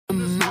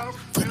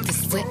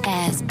wet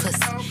ass pussy.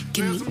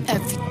 Give me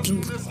everything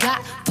you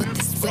got for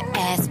this wet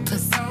ass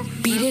pussy.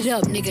 Beat it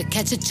up, nigga,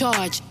 catch a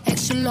charge.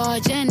 Extra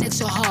large and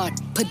extra hard.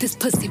 Put this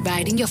pussy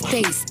right in your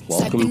face.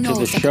 Welcome to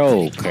the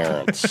show,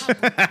 parents.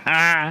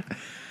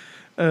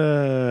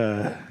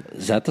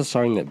 Is that the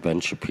song that Ben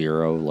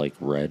Shapiro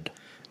read?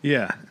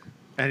 Yeah,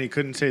 and he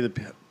couldn't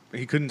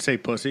say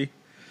pussy,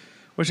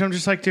 which I'm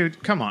just like,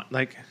 dude, come on,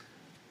 like.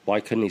 Why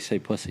couldn't he say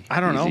pussy? I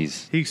don't know.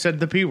 He said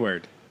the P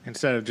word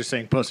instead of just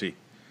saying pussy.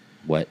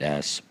 Wet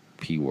ass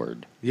P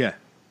word. Yeah.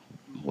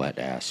 Wet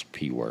ass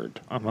P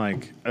word. I'm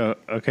like,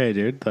 okay,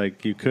 dude.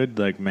 Like, you could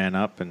man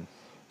up and.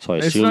 So I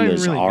assume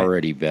there's really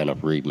already been a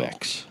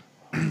remix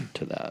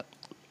to that.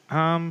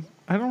 I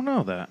don't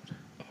know that.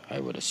 I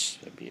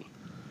mean,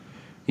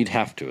 you'd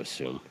have to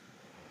assume.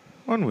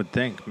 One would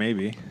think,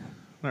 maybe.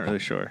 Not really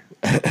sure.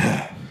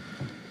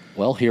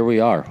 Well, here we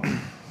are.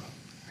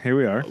 Here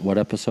we are. What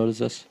episode is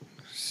this?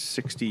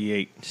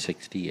 68.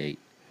 68.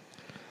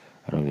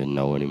 I don't even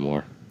know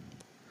anymore.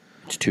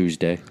 It's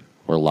Tuesday.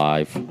 We're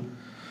live.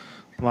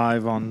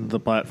 Live on the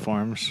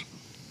platforms.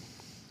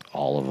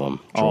 All of them.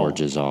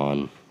 George is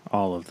on.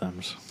 All of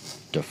them.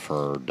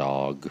 Defer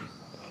Dog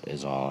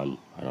is on.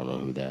 I don't know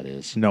who that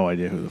is. No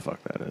idea who the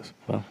fuck that is.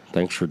 Well,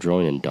 thanks for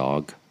joining,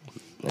 Dog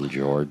and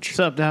George. What's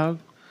up, Dog?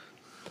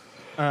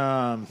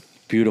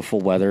 Beautiful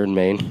weather in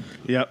Maine.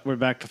 Yep, we're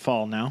back to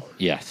fall now.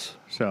 Yes.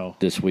 So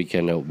this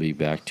weekend it'll be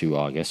back to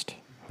August,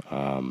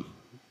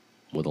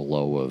 with a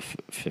low of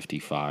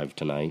 55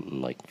 tonight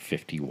and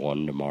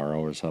 51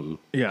 tomorrow or something.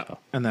 Yeah, so.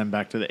 And then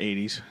back to the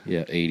 80s.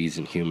 Yeah, 80s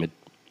and humid.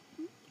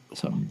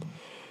 So,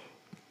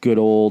 good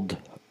old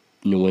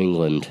New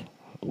England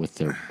with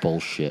their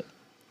bullshit.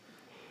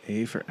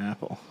 A for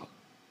apple.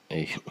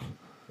 A.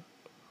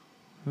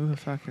 Who the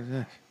fuck is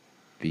this?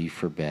 B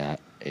for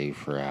bat, A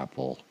for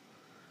apple,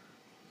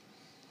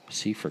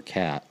 C for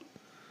cat.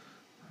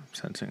 I'm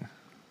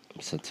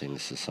sensing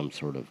this is some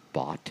sort of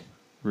bot.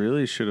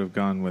 Really should have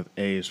gone with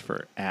A's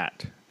for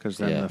at, because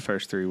then the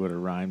first three would have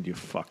rhymed, you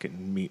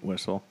fucking meat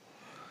whistle.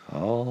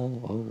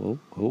 Oh.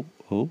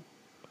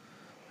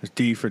 Is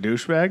D for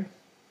douchebag?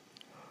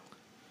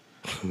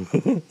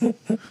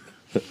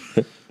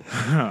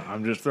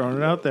 I'm just throwing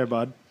it out there,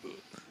 bud.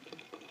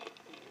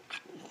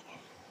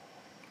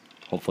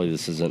 Hopefully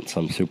this isn't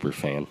some super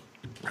fan.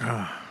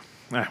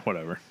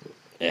 Whatever.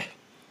 Yeah.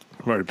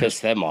 I've already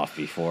pissed them off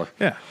before.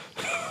 Yeah.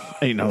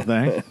 Ain't no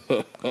thing.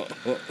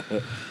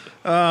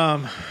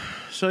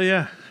 So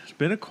yeah, it's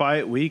been a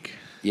quiet week.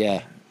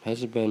 Yeah.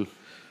 Has it been?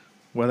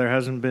 Weather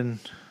hasn't been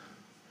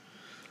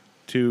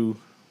too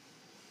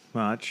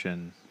much,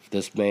 and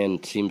this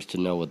man seems to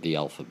know with the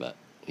alphabet.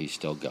 He's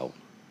still going.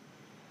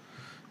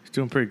 He's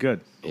doing pretty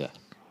good. Yeah.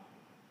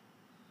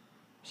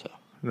 So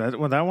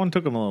that one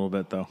took him a little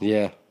bit though.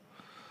 Yeah.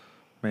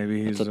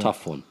 Maybe he's a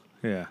tough one.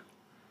 Yeah.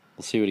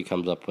 We'll see what he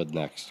comes up with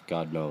next.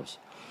 God knows.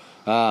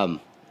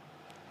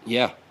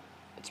 Yeah.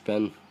 It's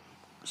been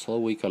a slow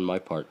week on my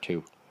part,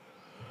 too.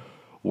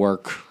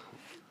 Work.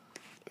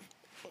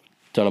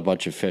 Done a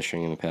bunch of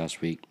fishing in the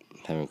past week.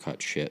 Haven't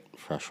caught shit,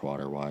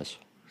 freshwater-wise.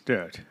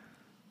 Dude.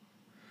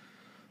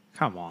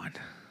 Come on.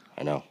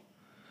 I know.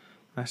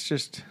 That's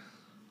just...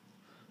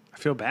 I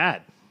feel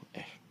bad.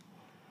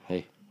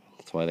 Hey,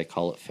 that's why they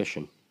call it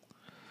fishing.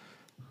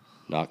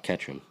 Not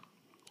catching.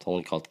 It's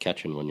only called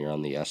catching when you're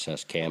on the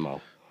SS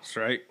Camo. That's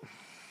right.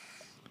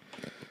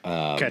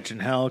 Catching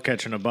hell,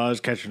 catching a buzz,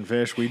 catching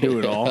fish. We do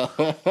it all.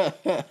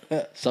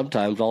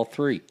 Sometimes all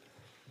three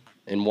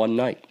in one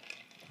night.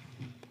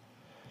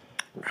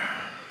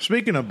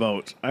 Speaking of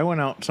boats, I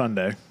went out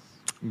Sunday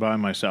by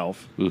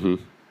myself. Mm-hmm.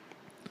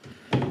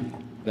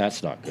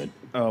 That's not good.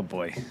 Oh,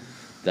 boy.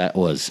 That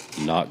was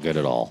not good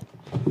at all.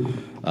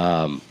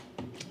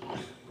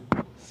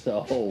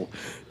 So,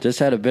 just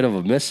had a bit of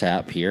a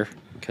mishap here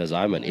because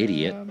I'm an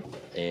idiot.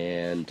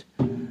 And...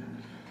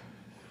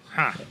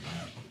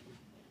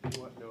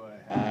 What do I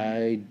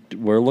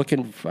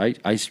have?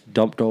 I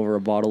dumped over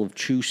a bottle of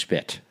chew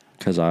spit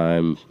because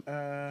I'm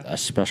a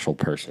special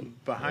person.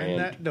 Behind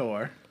that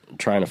door. I'm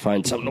trying to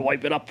find something to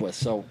wipe it up with,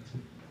 so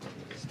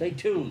stay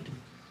tuned.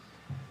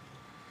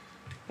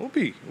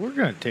 We're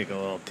gonna take a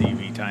little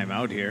TV time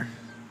out here.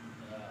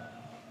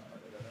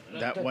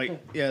 That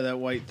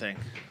white thing.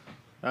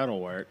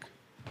 That'll work.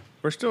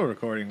 We're still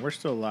recording. We're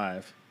still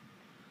live.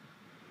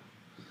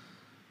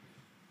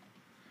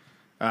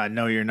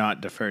 No, you're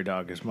not Defer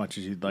Dog as much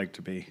as you'd like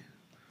to be.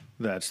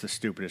 That's the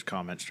stupidest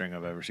comment string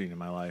I've ever seen in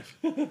my life.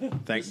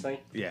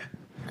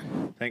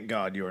 Thank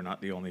God you are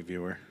not the only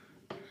viewer.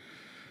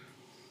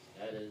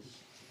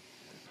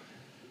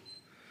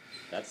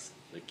 That's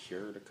the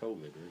cure to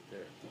COVID right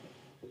there.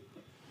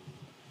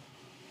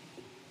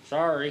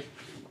 Sorry,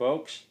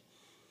 folks.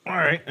 All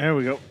right, there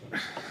we go.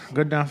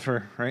 Good enough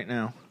for right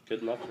now.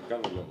 Good enough for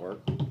government work.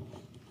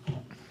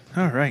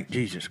 All right,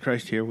 Jesus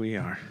Christ, here we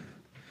are.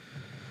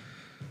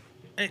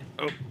 Hey,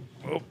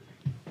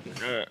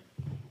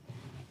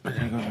 did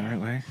I go the right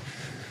way?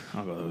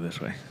 I'll go this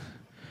way.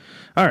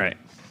 All right,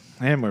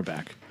 and we're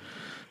back.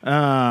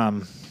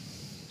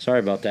 Sorry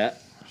about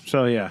that.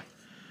 So, yeah.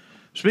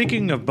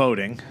 Speaking of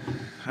boating,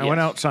 I went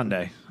out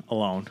Sunday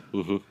alone.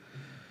 Mm-hmm.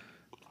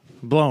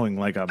 Blowing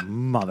like a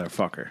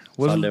motherfucker.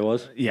 Sunday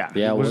was? Yeah.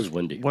 Yeah, it was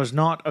windy. Was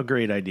not a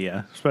great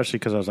idea, especially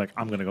because I was like,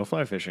 I'm going to go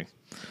fly fishing.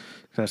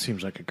 That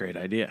seems like a great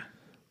idea.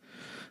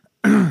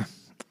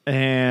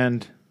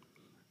 And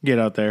get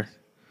out there.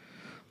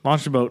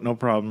 Launch the boat, no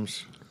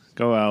problems.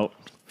 Go out,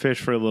 fish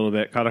for a little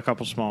bit. Caught a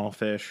couple small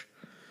fish.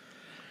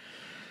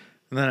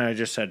 And then I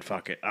just said,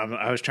 fuck it.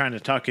 I was trying to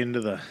tuck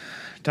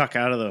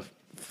out of the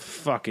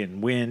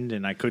fucking wind,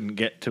 and I couldn't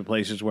get to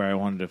places where I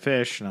wanted to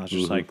fish, and I was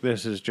just like,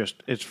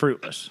 it's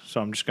fruitless,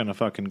 so I'm just gonna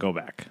fucking go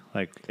back.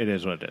 Like, it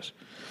is what it is.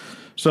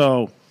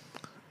 So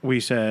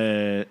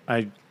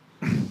I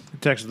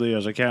texted Lee, I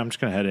was like, yeah, I'm just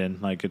gonna head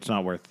in, like, it's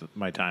not worth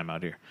my time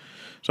out here.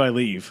 So I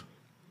leave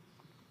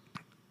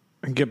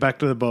and get back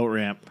to the boat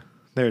ramp.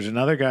 There's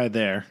another guy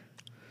there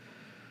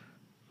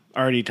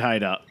already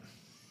tied up,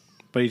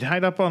 but he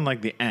tied up on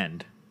like the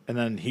end, and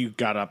then he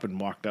got up and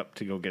walked up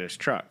to go get his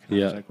truck.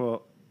 And I was like,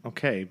 well,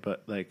 okay,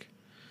 but like,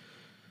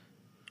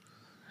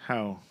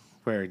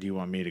 where do you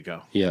want me to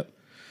go? Yep.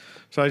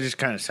 So I just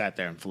kind of sat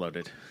there and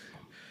floated.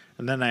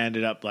 And then I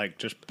ended up like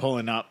just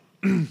pulling up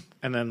and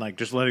then like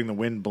just letting the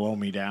wind blow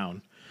me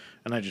down.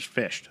 And I just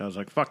fished. I was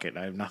like, fuck it.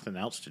 I have nothing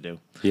else to do.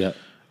 Yeah.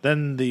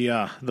 Then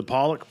the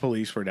Pollock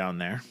police were down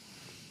there.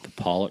 The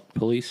Pollock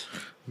police?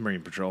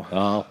 Marine Patrol.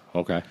 Oh,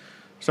 okay.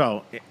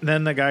 So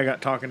then the guy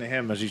got talking to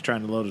him as he's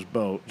trying to load his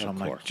boat. So I'm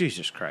course. like,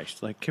 Jesus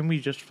Christ. Like, can we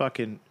just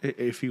fucking,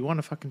 if you want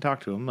to fucking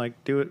talk to him,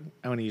 like, do it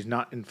when he's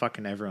not in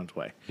fucking everyone's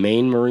way.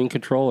 Maine Marine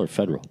Control or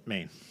federal?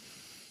 Maine.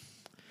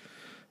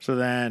 So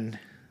then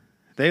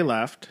they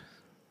left.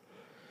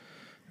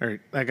 Or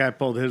that guy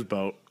pulled his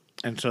boat.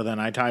 And so then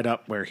I tied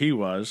up where he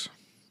was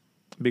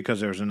because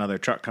there was another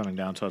truck coming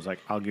down. So I was like,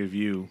 I'll give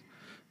you,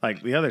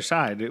 like, the other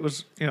side. It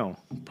was,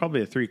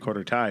 probably a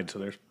 3/4 tide. So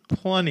there's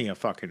plenty of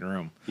fucking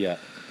room. Yeah.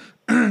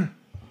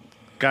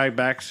 Guy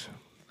backs.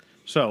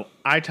 So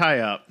I tie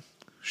up,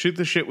 shoot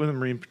the shit with a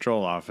Marine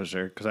Patrol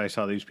officer because I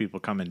saw these people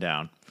coming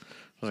down. I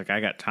was like, I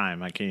got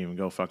time. I can't even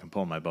go fucking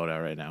pull my boat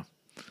out right now.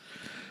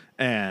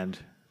 And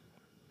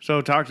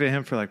so talked to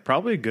him for like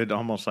probably a good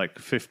almost like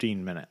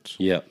 15 minutes.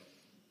 Yep.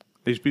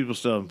 These people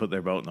still haven't put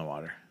their boat in the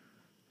water.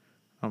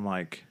 I'm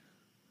like,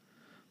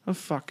 what the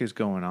fuck is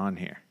going on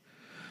here?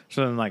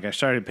 So then, like, I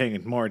started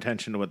paying more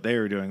attention to what they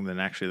were doing than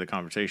actually the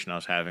conversation I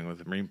was having with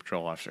the Marine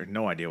Patrol officer.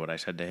 No idea what I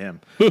said to him.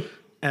 And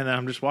then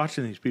I'm just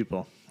watching these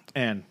people.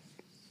 And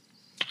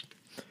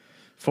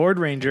Ford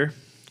Ranger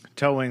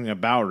towing a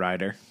bow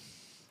rider.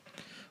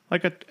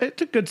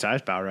 It's a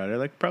good-sized bow rider.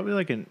 Like, probably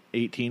like an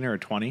 18 or a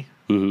 20.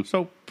 Mm-hmm.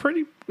 So,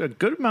 a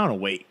good amount of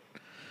weight.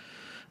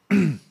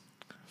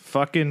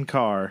 Fucking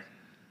car.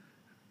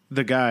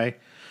 The guy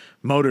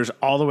motors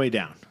all the way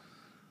down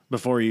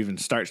before he even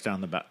starts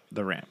down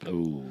the ramp.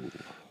 Ooh.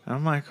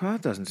 I'm like, well,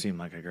 that doesn't seem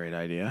like a great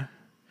idea.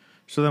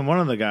 So then one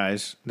of the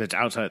guys that's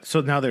outside.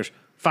 So now there's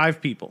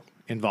 5 people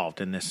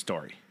involved in this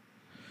story.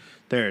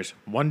 There's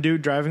one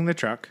dude driving the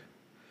truck.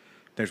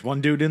 There's one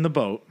dude in the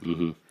boat.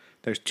 Mm-hmm.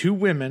 There's 2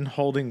 women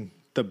holding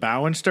the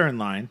bow and stern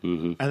line.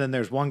 Mm-hmm. And then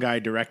there's one guy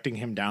directing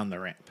him down the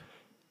ramp.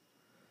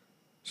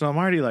 So I'm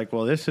already like,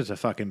 well, this is a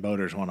fucking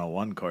Boaters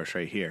 101 course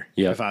right here.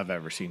 Yep. If I've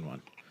ever seen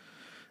one.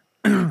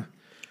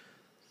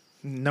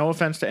 No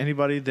offense to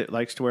anybody that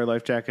likes to wear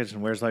life jackets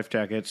and wears life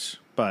jackets,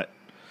 but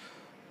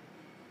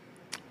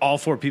all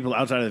 4 people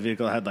outside of the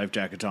vehicle had life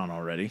jackets on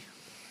already.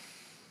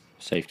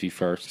 Safety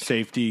first.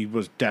 Safety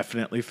was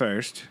definitely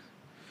first.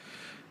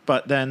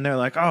 But then they're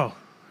like, oh,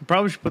 I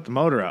probably should put the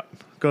motor up.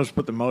 Goes to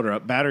put the motor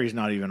up. Battery's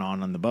not even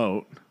on the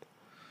boat.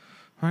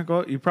 I'm like,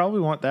 well, you probably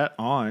want that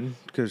on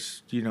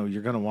because, you're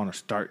going to want to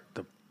start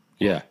the...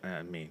 Yeah.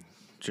 I mean...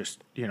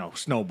 Just,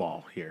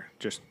 snowball here.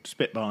 Just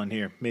spitballing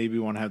here. Maybe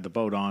you want to have the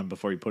boat on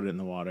before you put it in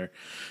the water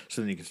so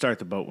then you can start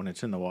the boat when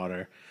it's in the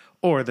water.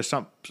 Or the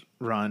sumps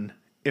run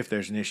if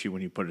there's an issue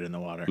when you put it in the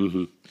water.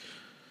 Mm-hmm.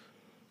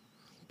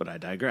 But I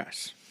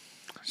digress.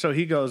 So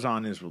he goes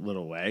on his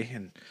little way,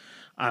 and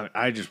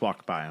I just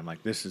walk by. I'm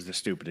like, this is the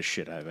stupidest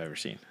shit I've ever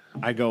seen.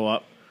 I go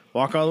up,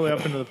 walk all the way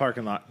up into the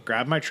parking lot,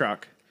 grab my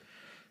truck,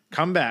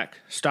 come back,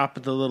 stop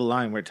at the little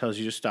line where it tells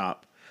you to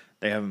stop.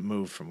 They haven't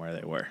moved from where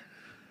they were.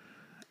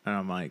 And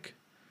I'm like,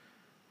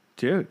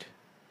 dude,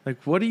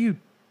 like, what are you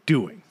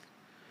doing?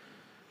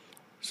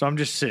 So I'm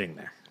just sitting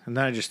there. And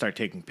then I just start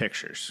taking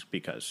pictures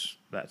because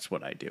that's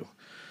what I do.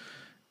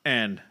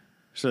 And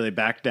so they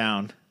back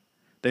down.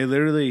 They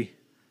literally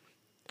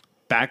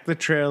back the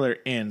trailer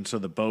in so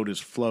the boat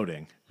is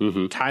floating.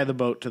 Mm-hmm. Tie the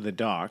boat to the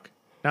dock.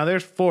 Now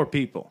there's 4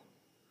 people.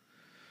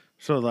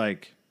 So,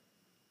 like,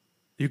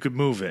 you could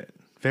move it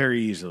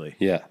very easily.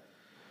 Yeah.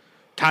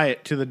 Tie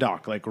it to the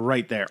dock, like,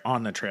 right there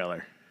on the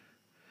trailer.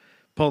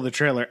 Pull the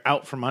trailer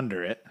out from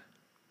under it,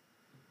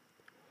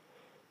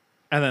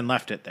 and then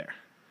left it there.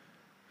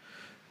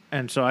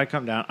 And so I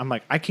come down. I'm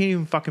like, I can't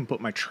even fucking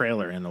put my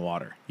trailer in the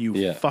water.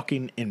 You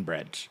fucking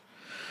inbreds.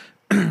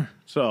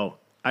 So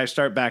I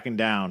start backing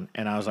down,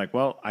 and I was like,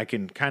 well, I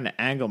can kind of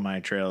angle my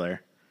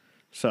trailer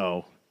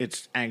so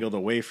it's angled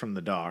away from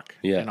the dock,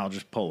 and I'll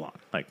just pull on,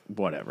 like,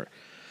 whatever.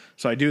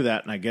 So I do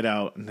that, and I get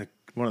out, and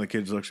one of the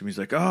kids looks at me. He's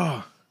like,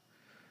 "Oh,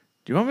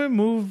 do you want me to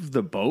move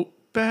the boat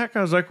back?"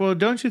 I was like, "Well,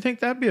 don't you think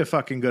that'd be a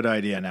fucking good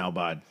idea now,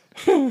 bud?"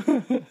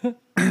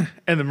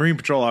 And the Marine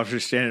Patrol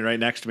officer's standing right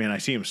next to me, and I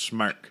see him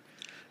smirk.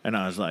 And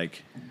I was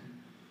like,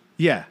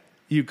 "Yeah,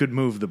 you could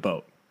move the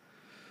boat."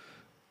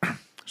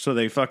 So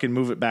they fucking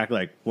move it back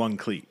like one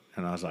cleat.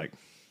 And I was like,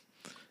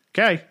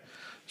 "Okay."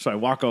 So I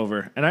walk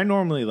over, and I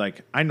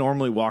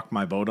normally walk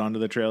my boat onto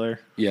the trailer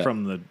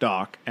from the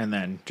dock and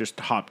then just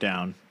hop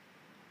down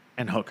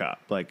and hook up.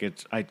 Like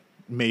I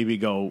maybe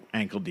go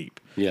ankle deep.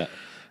 Yeah.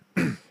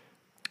 It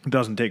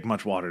doesn't take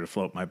much water to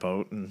float my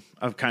boat, and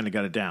I've kind of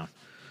got it down.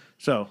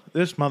 So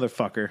this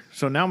motherfucker.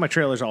 So now my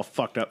trailer's all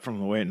fucked up from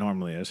the way it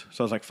normally is.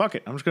 So I was like, "Fuck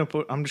it, I'm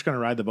just gonna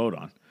ride the boat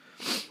on."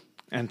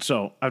 And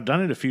so I've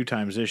done it a few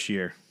times this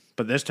year,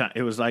 but this time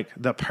it was like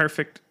the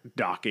perfect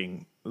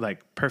docking,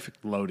 like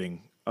perfect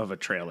loading of a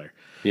trailer.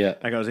 Yeah.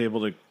 Like I was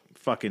able to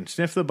fucking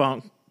sniff the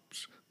bunks,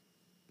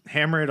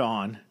 hammer it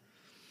on,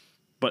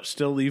 but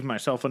still leave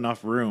myself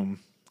enough room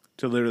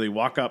to literally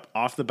walk up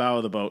off the bow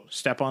of the boat,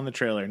 step on the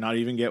trailer, not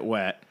even get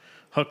wet,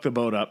 hook the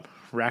boat up,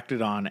 racked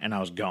it on, and I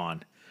was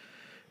gone.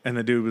 And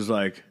the dude was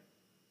like,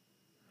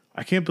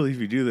 "I can't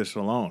believe you do this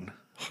alone."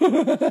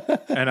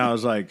 And I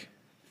was like,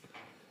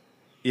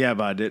 "Yeah,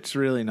 bud, it's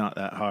really not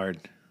that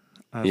hard."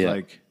 I was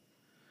like,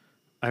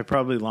 I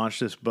probably launched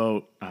this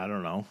boat, I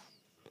don't know,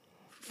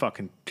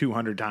 fucking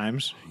 200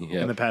 times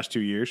in the past 2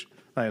 years.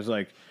 I was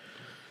like,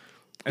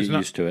 You're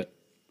used to it.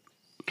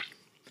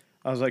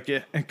 I was like,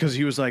 yeah, because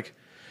he was like,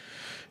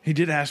 he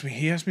asked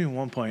me at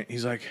one point,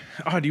 he's like,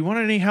 "Oh, do you want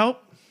any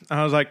help?"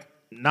 I was like,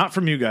 "Not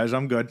from you guys,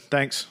 I'm good,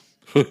 thanks."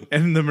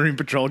 And the Marine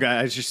Patrol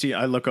guy,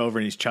 I look over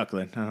and he's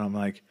chuckling, and I'm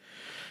like,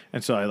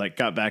 and so I like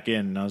got back in,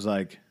 and I was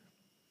like,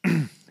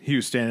 he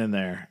was standing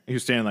there. He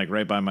was standing like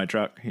right by my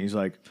truck. He's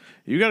like,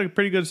 "You got a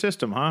pretty good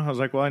system, huh?" I was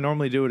like, "Well, I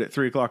normally do it at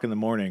 3:00 in the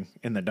morning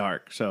in the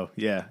dark. So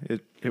yeah,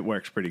 it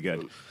works pretty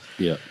good."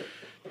 Yeah.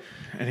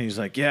 And he's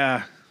like,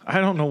 "Yeah, I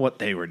don't know what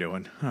they were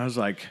doing." I was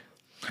like,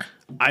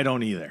 "I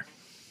don't either."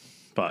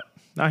 But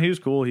no, he was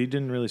cool. He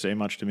didn't really say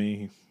much to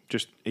me.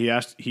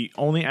 He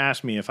only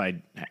asked me if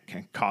I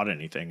caught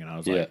anything, and I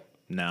was like,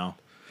 "No."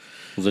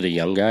 Was it a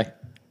young guy?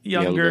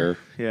 Younger.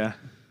 Yeah.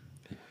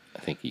 I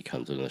think he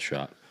comes in the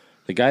shop.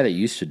 The guy that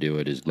used to do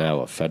it is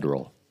now a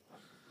federal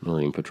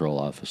Marine Patrol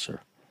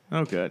officer.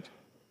 Oh, good.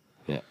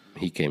 Yeah,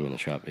 he came in the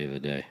shop the other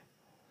day.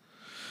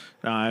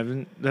 No, I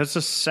haven't. That's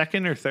the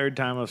second or third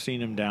time I've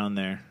seen him down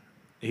there.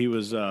 He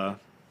was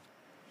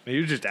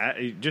he just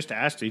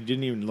asked. He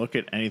didn't even look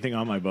at anything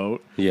on my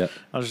boat. Yeah.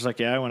 I was just like,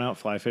 "Yeah, I went out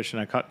fly fishing.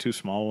 I caught 2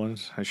 small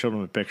ones." I showed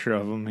him a picture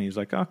of them. He's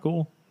like, "Oh,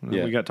 cool." And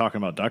we got talking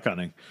about duck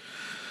hunting.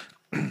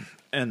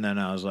 And then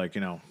I was like,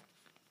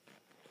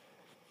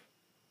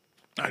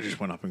 I just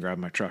went up and grabbed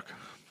my truck.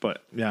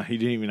 But yeah, he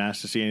didn't even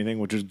ask to see anything,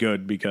 which is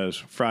good because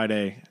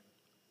Friday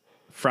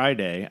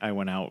I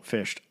went out,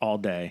 fished all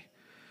day.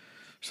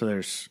 So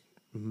there's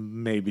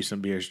maybe some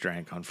beers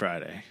drank on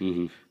Friday.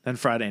 Mm-hmm. Then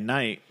Friday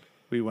night,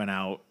 we went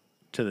out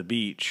to the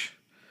beach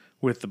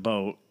with the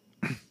boat,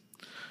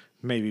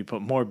 maybe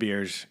put more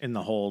beers in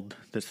the hold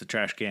that's the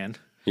trash can.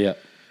 Yeah.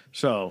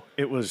 So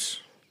it was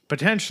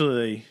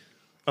potentially,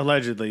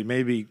 allegedly,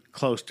 maybe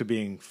close to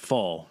being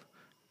full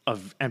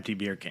of empty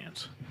beer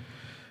cans.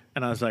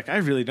 And I was like, I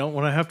really don't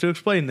want to have to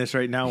explain this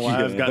right now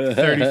why I've got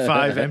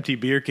 35 empty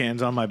beer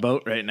cans on my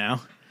boat right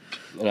now.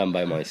 And I'm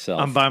by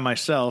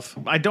myself.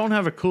 I don't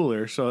have a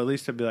cooler, so at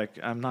least I'd be like,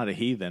 I'm not a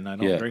heathen. I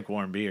don't drink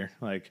warm beer.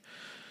 Like,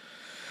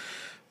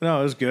 no,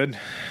 it was good.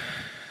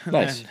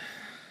 Nice.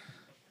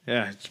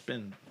 It's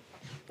been,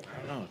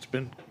 I don't know, it's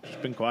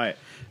been quiet.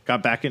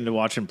 Got back into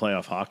watching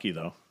playoff hockey,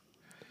 though.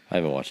 I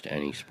haven't watched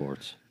any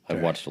sports.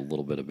 I've watched a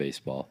little bit of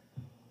baseball.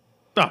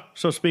 Oh,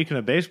 so speaking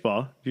of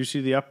baseball, do you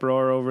see the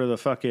uproar over the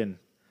fucking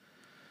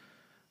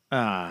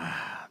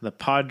the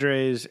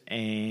Padres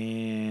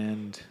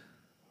and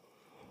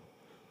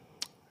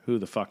who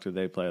the fuck did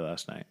they play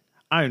last night?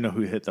 I don't know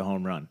who hit the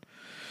home run.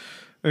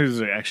 It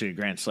was actually a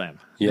grand slam.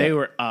 Yeah. They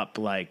were up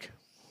like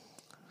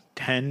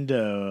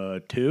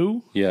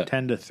 10-2,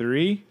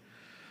 10-3,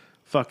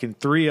 fucking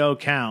 3-0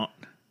 count.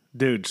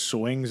 Dude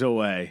swings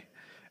away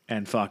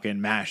and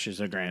fucking mashes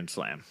a grand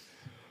slam.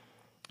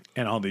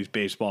 And all these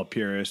baseball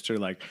purists are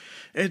like,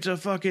 it's a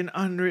fucking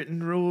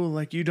unwritten rule.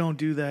 Like, you don't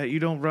do that. You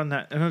don't run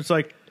that. And it's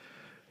like...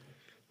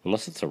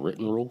 Unless it's a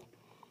written rule.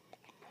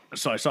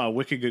 So I saw a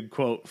wicked good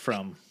quote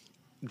from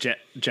Jeff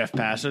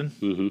Passan,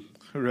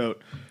 who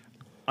wrote,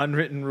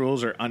 unwritten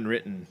rules are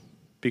unwritten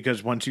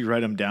because once you write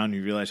them down,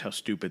 you realize how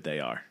stupid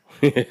they are.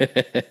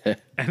 And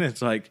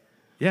it's like,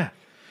 yeah.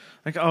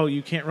 Like, oh,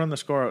 you can't run the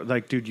score.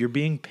 Like, dude, you're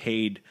being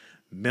paid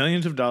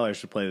millions of dollars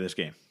to play this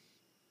game.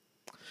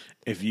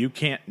 If you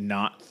can't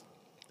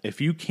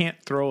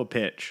throw a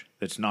pitch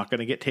that's not going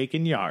to get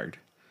taken yard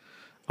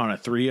on a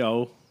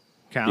 3-0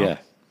 count,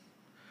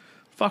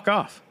 fuck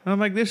off. And I'm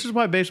like, this is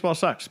why baseball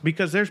sucks,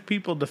 because there's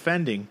people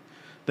defending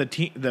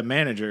the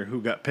manager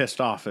who got pissed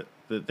off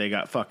that they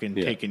got fucking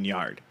taken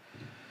yard.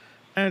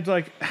 And it's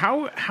like,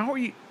 how are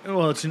you?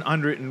 Well, it's an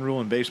unwritten rule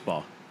in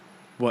baseball.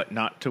 What,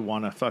 not to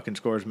want to fucking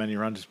score as many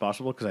runs as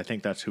possible? Because I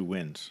think that's who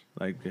wins.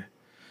 Like,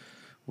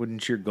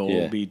 wouldn't your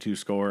goal be to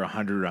score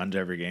 100 runs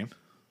every game?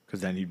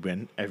 Because then you'd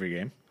win every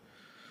game.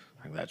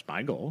 Like, that's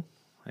my goal.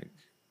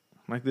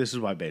 Like, this is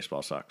why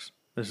baseball sucks.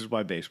 This is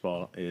why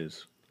baseball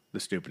is the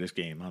stupidest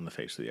game on the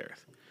face of the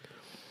earth.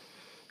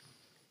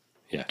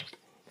 Yeah.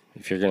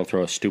 If you're going to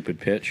throw a stupid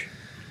pitch.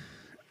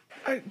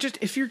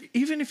 If you're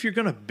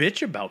going to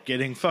bitch about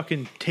getting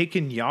fucking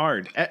taken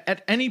yard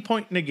at any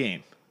point in the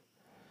game,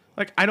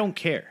 like, I don't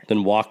care.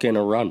 Then walk in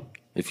or run.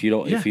 If you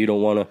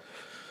don't want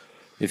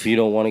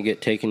to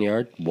get taken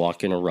yard,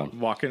 walk in or run.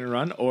 Walk in and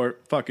run, or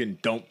fucking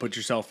don't put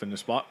yourself in the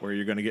spot where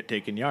you're going to get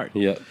taken yard.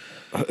 Yeah.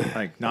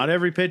 Like, not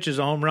every pitch is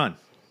a home run.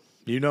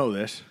 You know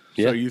this.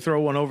 Yeah. So you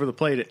throw one over the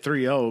plate at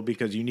 3-0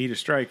 because you need a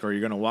strike or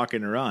you're going to walk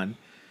in and run,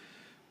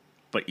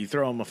 but you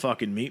throw him a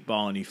fucking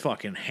meatball and he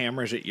fucking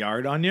hammers it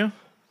yard on you.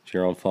 It's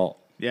your own fault.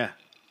 Yeah.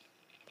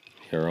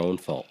 Your own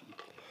fault.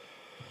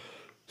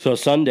 So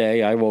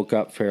Sunday, I woke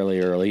up fairly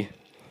early,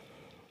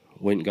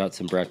 went and got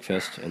some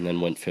breakfast, and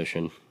then went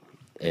fishing.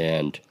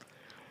 And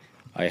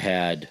I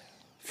had,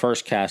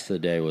 first cast of the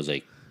day was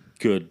a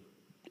good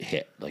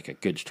hit, like a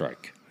good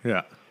strike.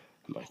 Yeah.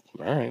 I'm like,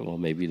 all right, well,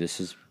 maybe this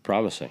is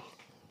promising.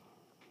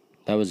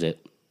 That was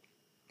it.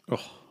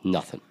 Oh.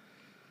 Nothing.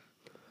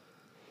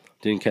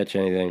 Didn't catch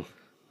anything.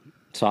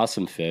 Saw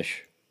some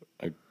fish.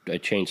 I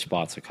changed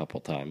spots a couple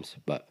times,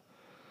 but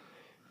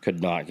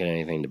could not get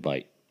anything to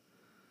bite.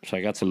 So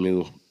I got some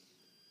new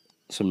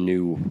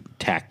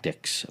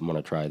tactics I'm going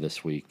to try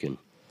this week, and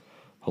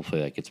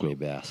hopefully that gets me a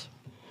bass.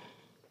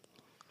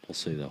 We'll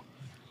see, though.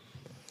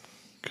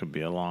 Could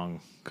be a long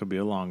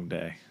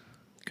day.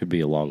 Could be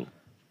a long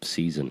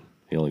season.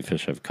 The only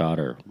fish I've caught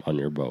are on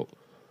your boat.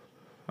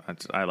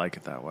 I like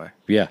it that way.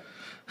 Yeah.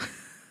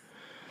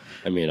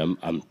 I mean,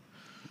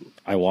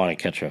 I want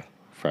to catch a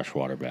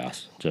freshwater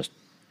bass just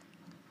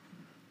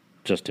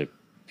to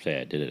say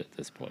I did it at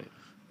this point.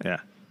 Yeah.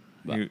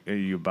 But, are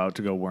you about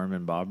to go worm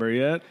and bobber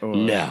yet? Or?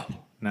 No.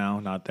 No,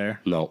 not there?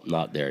 No,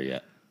 not there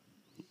yet.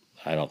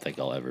 I don't think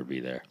I'll ever be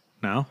there.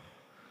 No?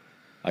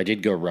 I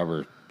did go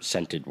rubber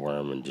scented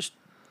worm and just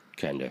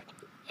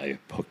I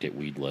hooked it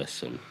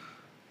weedless, and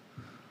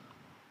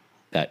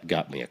that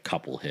got me a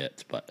couple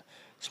hits, but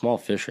small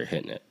fish are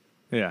hitting it.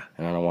 Yeah.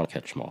 And I don't want to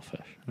catch small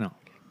fish. No.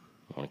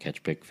 I want to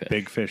catch big fish.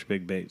 Big fish,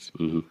 big baits.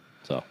 Mm-hmm.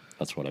 So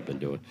that's what I've been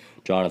doing.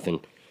 Jonathan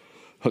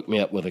hooked me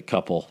up with a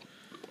couple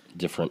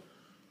different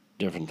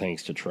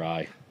things to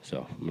try,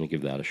 so I'm going to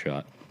give that a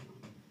shot.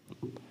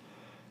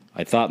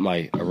 I thought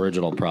my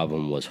original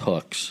problem was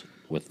hooks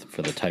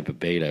for the type of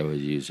bait I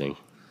was using.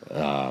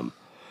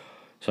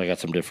 So I got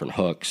some different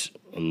hooks,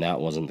 and that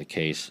wasn't the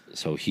case.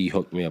 So he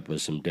hooked me up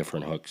with some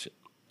different hooks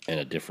and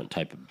a different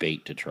type of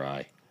bait to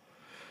try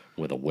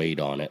with a weight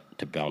on it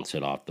to bounce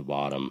it off the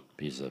bottom,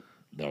 because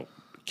they'll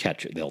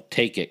catch it. They'll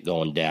take it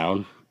going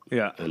down.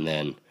 Yeah. And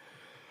then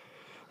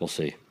we'll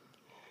see.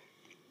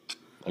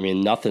 I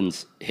mean,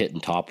 nothing's hitting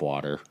top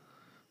water.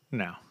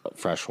 No.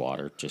 Fresh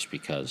water, just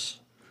because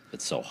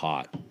it's so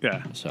hot.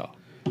 Yeah. So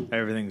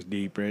everything's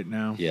deep right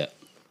now. yeah.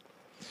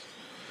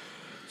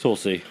 So we'll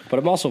see. But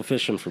I'm also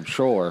fishing from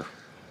shore,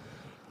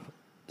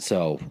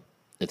 so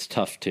it's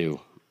tough to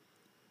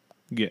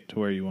get to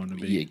where you want to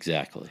be. Yeah,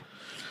 exactly.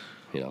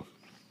 You know.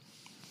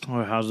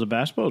 Well, how's the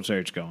bass boat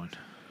search going?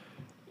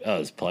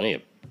 There's plenty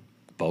of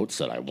boats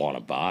that I want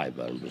to buy,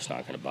 but I'm just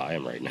not going to buy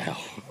them right now.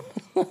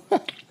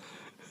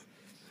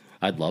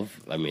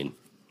 I mean,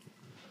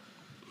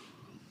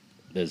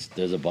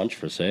 there's a bunch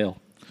for sale.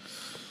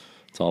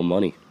 It's all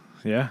money.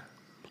 Yeah.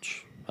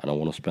 Which I don't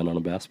want to spend on a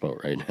bass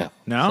boat right now.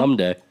 No?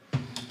 Someday.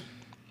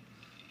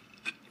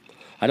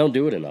 I don't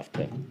do it enough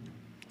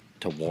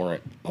to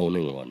warrant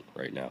owning one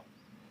right now.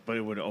 But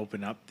it would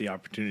open up the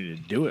opportunity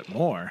to do it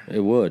more. It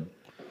would.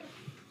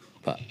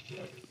 But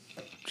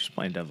just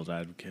playing devil's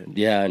advocate.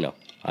 Yeah, I know.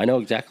 I know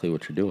exactly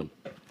what you're doing.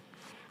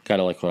 Kind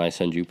of like when I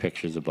send you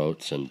pictures of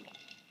boats and,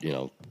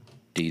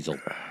 diesel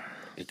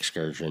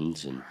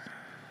excursions, and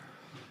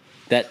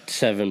that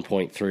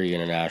 7.3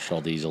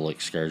 international diesel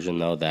excursion,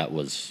 though, that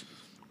was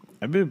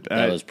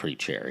pretty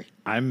cherry.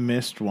 I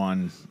missed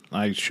one.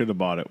 I should have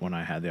bought it when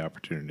I had the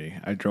opportunity.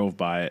 I drove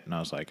by it and I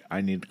was like,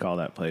 I need to call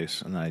that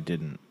place, and then I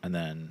didn't. And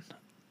then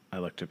I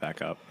looked it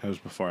back up. It was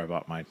before I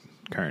bought my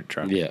current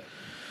truck. Yeah.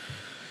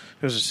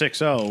 It was a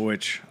 6.0,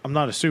 which I'm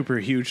not a super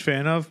huge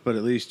fan of, but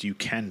at least you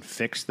can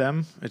fix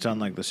them. It's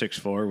unlike the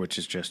 6.4, which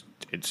is just,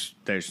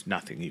 there's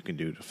nothing you can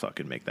do to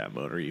fucking make that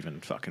motor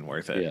even fucking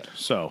worth it. Yeah.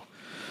 So,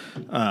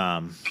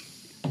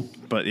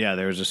 but yeah,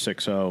 there was a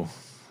 6.0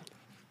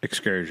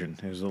 excursion.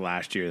 It was the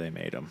last year they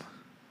made them.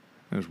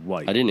 It was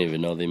white. I didn't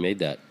even know they made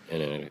that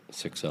in a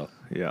 6.0.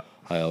 Yeah.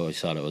 I always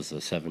thought it was the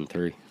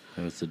 7.3.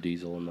 It was the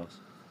diesel in those.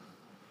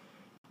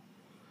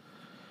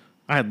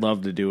 I'd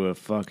love to do a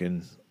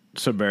fucking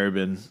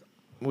Suburban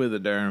with a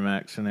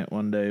Duramax in it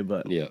one day,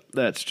 but yeah,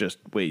 that's just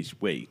way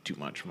too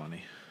much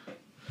money.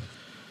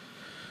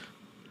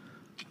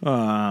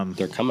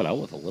 They're coming out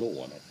with a little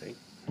one, I think.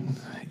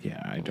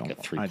 Yeah, I like don't. A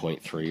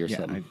 3.3 or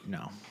something.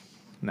 No.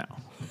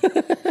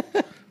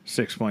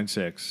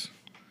 6.6.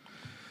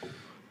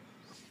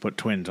 put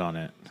twins on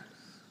it.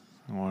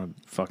 I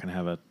want to fucking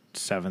have a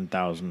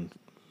 7,000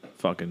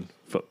 fucking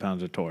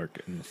foot-pounds of torque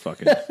and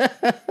fucking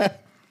a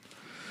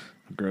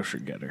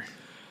grocery getter.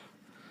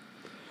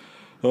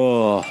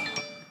 Oh.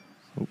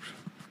 Oops.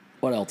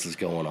 What else is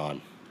going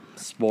on?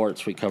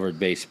 Sports, we covered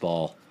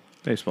baseball.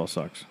 Baseball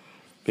sucks.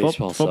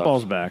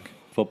 Football's back.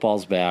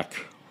 Football's back.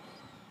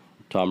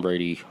 Tom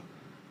Brady.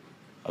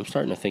 I'm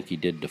starting to think he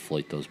did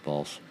deflate those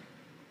balls.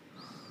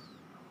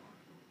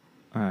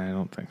 I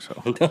don't think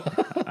so.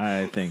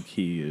 I think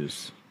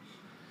he's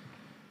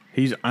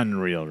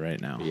unreal right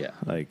now. Yeah.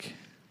 Like,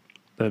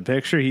 the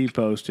picture he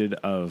posted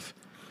of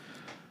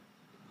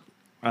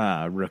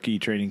rookie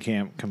training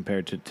camp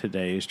compared to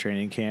today's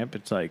training camp,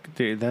 it's like,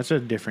 dude, that's a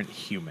different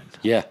human.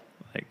 Yeah.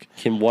 Like,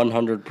 Him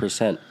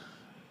 100%.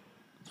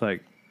 It's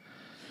like,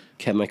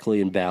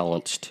 chemically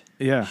imbalanced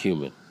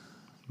human.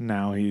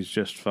 Now he's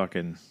just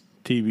fucking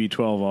TB12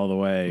 all the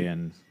way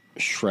and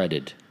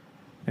shredded.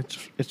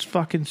 It's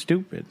fucking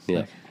stupid.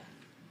 Yeah.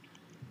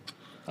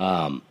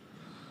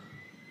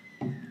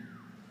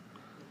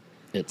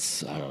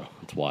 It's, I don't know,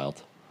 it's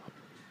wild.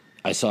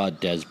 I saw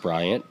Des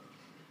Bryant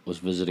was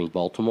visiting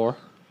Baltimore.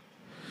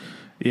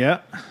 Yeah.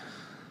 I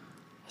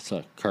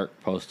saw Kirk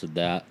posted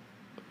that.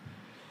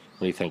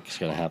 What do you think is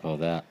going to happen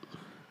with that?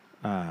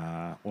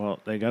 Well,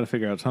 they got to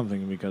figure out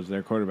something because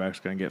their quarterback's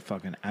going to get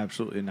fucking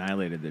absolutely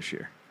annihilated this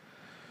year.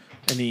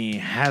 And he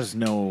has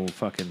no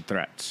fucking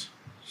threats.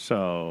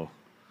 So,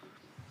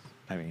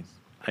 I mean,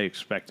 I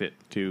expect it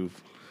to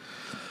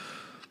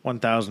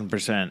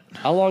 1,000%.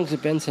 How long has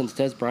it been since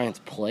Des Bryant's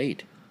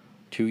played?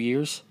 2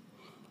 years?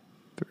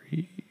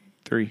 Three.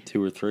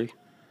 2 or 3?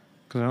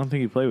 Because I don't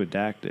think he played with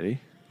Dak, did he?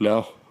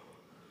 No.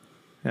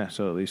 Yeah,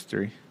 so at least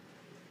 3.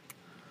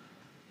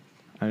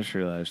 I just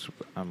realized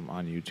I'm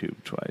on YouTube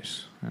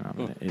twice, and I'm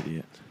an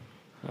idiot.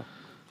 I'm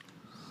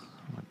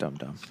a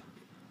dum-dum.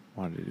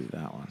 Wanted to do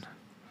that one.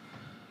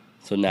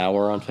 So now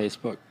we're on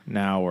Facebook?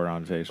 Now we're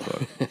on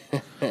Facebook.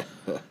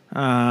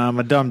 I'm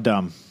a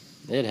dum-dum.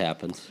 It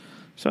happens.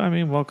 So, I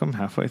mean, welcome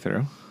halfway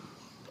through.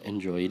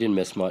 Enjoy. You didn't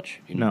miss much.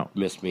 You No.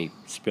 missed me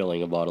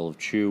spilling a bottle of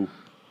chew.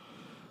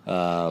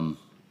 Yeah,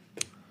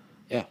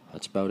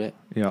 that's about it.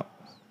 Yeah.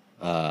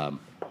 I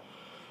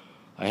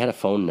had a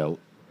phone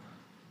note.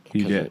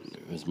 You did.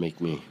 It was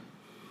make me...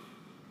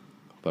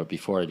 But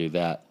before I do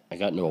that, I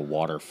got into a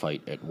water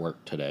fight at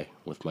work today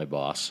with my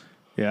boss.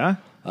 Yeah?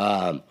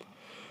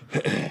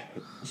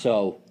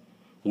 So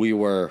we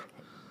were...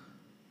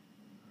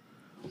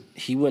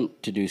 He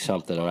went to do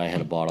something, and I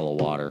had a bottle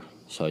of water.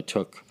 So I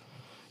took...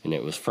 And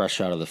it was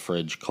fresh out of the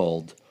fridge,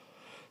 cold.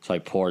 So I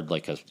poured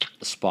like a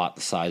spot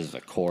the size of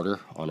a quarter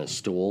on his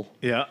stool.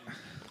 Yeah.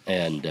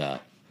 And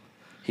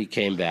he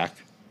came back,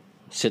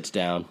 sits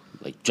down,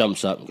 like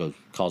jumps up and goes,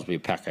 calls me a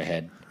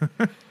peckerhead.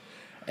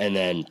 And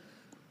then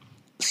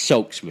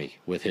soaks me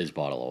with his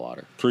bottle of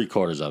water.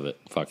 3/4 of it.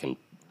 Fucking...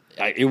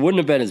 it wouldn't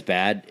have been as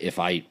bad if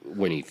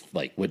when he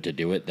like went to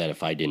do it, that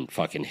if I didn't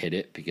fucking hit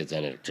it, because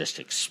then it just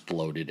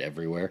exploded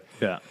everywhere.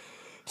 Yeah.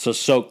 So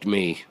soaked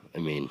me, I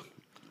mean,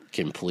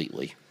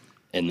 completely.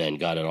 And then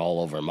got it all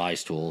over my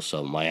stool,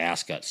 so my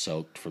ass got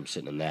soaked from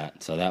sitting in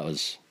that. So that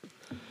was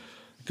a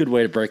good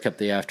way to break up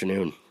the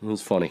afternoon. It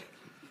was funny.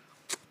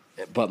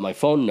 But my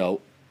phone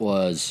note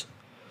was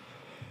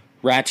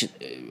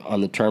on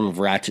the term of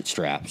ratchet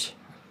straps.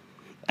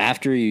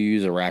 After you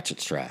use a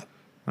ratchet strap,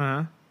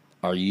 are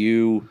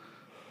you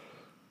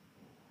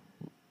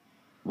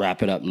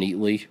wrap it up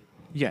neatly?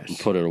 Yes. And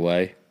put it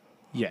away?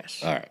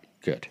 Yes. All right,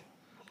 good.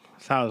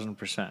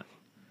 1,000%.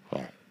 All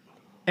right.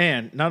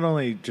 And not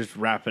only just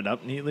wrap it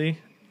up neatly,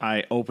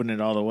 I open it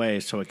all the way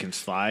so it can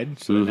slide.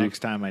 So the next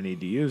time I need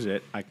to use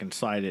it, I can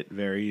slide it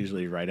very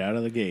easily right out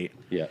of the gate.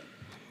 Yeah.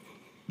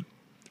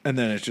 And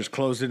then it's just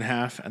closed in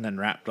half and then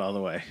wrapped all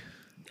the way.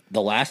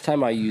 The last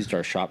time I used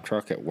our shop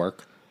truck at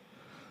work,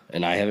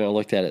 and I haven't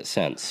looked at it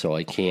since, so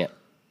I can't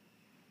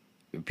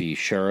be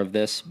sure of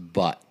this,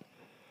 but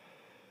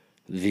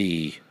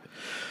the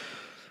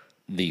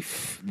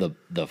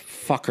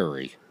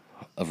fuckery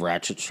of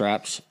ratchet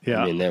straps.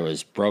 Yeah. I mean, there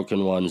was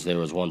broken ones. There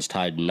was ones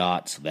tied in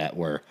knots that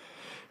were,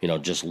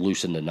 just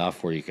loosened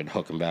enough where you could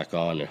hook them back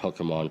on and hook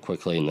them on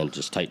quickly and then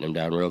just tighten them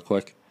down real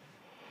quick.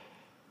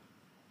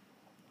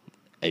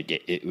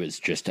 It was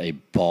just a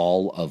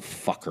ball of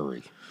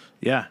fuckery.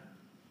 Yeah.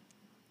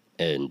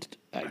 And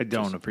I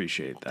don't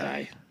appreciate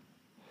that.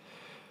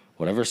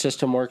 Whatever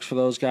system works for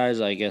those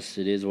guys, I guess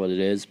it is what it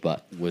is.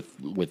 But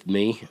with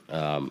me,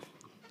 I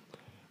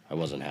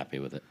wasn't happy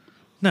with it.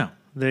 No.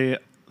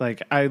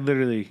 I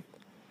literally...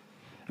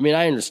 I mean,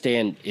 I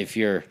understand if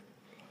you're...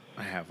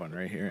 I have one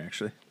right here,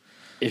 actually.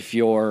 If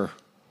you're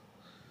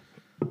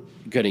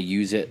going to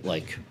use it,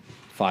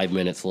 5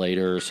 minutes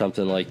later or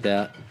something like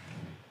that.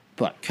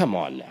 But come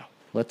on now.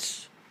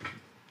 Let's...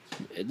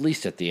 At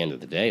least at the end of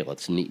the day,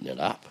 let's neaten it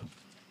up.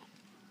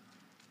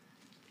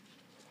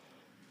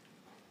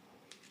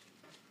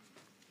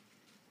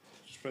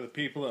 Just for the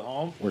people at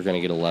home? We're going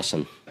to get a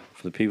lesson.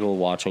 For the people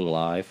watching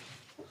live...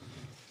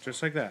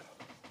 Just like that.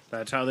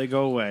 That's how they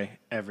go away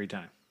every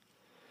time.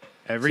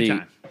 Every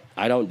time.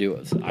 I don't do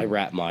it. I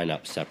wrap mine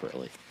up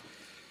separately.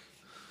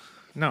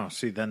 No,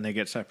 see, then they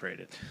get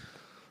separated.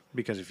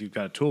 Because if you've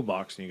got a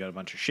toolbox and you got a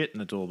bunch of shit in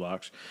the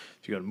toolbox,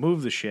 if you got to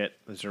move the shit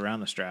that's around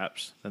the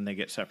straps, then they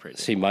get separated.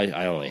 See,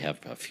 I only have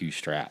a few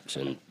straps,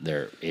 and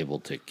they're able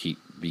to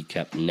be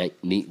kept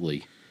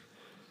neatly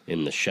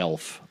in the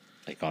shelf,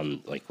 like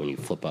when you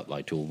flip up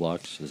my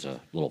toolbox, there's a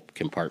little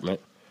compartment,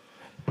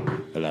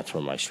 and that's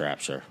where my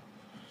straps are.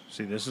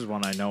 See, this is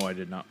one I know I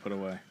did not put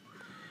away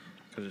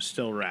because it's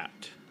still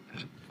wrapped.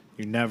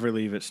 You never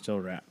leave it still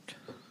wrapped.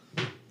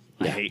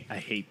 Yeah. I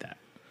hate that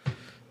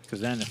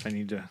because then if I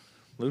need to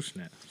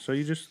loosen it, so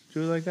you just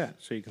do it like that.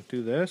 So you can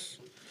do this,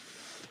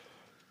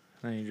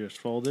 and then you just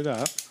fold it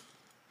up.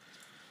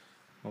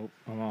 Oh,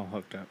 I'm all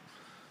hooked up.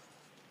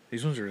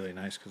 These ones are really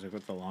nice because they've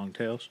got the long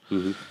tails.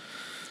 Mm-hmm.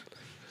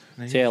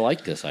 See, I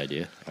like this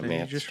idea. I may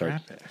have to start.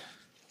 Wrap it.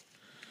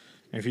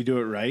 If you do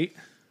it right,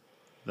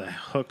 the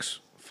hooks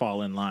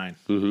fall in line.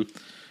 Mm-hmm.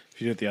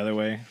 If you do it the other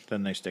way,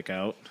 then they stick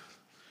out.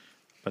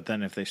 But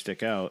then if they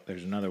stick out,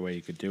 there's another way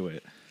you could do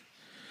it.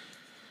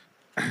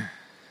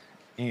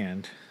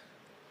 And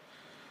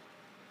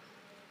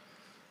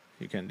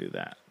you can do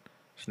that.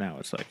 So now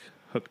it's like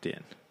hooked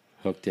in.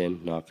 Hooked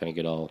in, not going to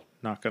get all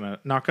Not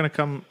gonna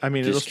come. I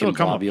mean, it'll still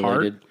come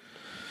apart.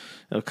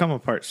 It'll come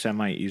apart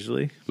semi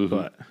easily,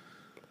 but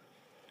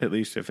at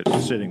least if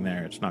it's sitting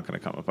there, it's not going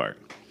to come apart.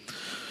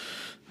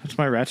 That's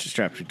my ratchet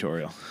strap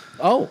tutorial.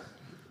 Oh,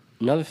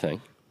 another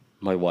thing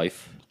my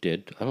wife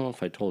did. I don't know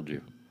if I told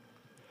you,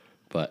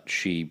 but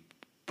she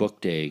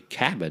booked a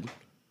cabin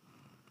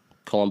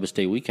Columbus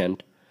Day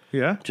weekend.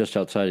 Yeah. Just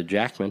outside of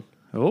Jackman.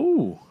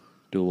 Oh.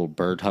 Do a little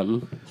bird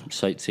hunting, some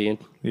sightseeing.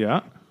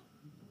 Yeah.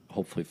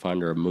 Hopefully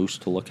find her a moose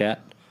to look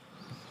at.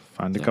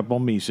 Find a couple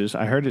of meeses.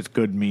 I heard it's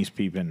good meese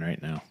peeping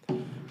right now.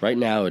 Right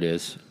now it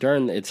is.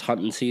 It's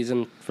hunting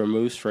season for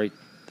moose, right?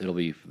 It'll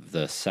be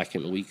the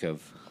second week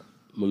of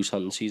moose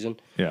hunting season.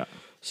 Yeah.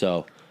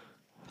 So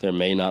there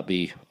may not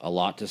be a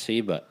lot to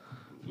see, but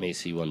may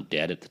see one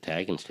dead at the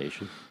tagging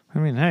station. I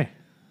mean, hey,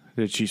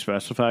 did she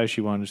specify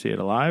she wanted to see it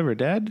alive or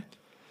dead?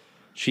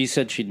 She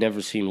said she'd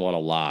never seen one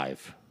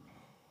alive,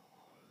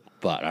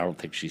 but I don't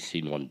think she's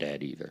seen one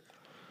dead either.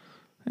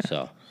 Yeah.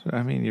 So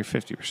I mean, you're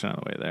 50%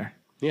 of the way there.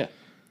 Yeah,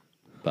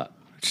 but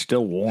it's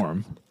still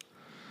warm.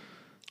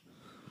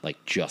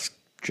 Like just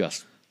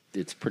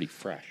it's pretty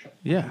fresh.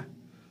 Yeah.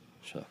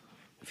 So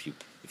if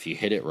you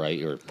hit it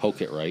right or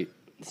poke it right,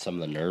 some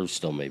of the nerves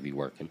still may be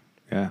working.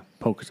 Yeah,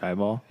 poke its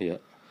eyeball. Yeah.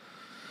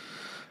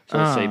 So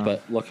I'll say,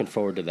 but looking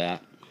forward to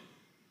that.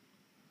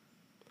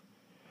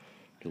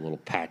 Do a little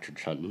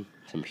patridge hunting,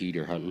 some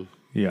heater hunting.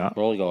 Yeah.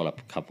 We're only going up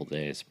a couple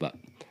days, but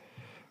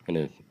we're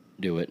going to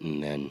do it,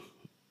 and then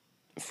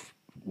if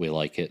we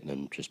like it, and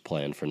then just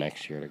plan for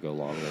next year to go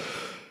longer.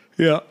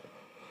 Yeah.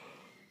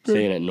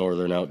 Staying at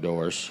Northern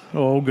Outdoors.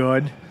 Oh,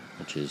 good.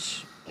 Which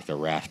is like a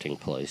rafting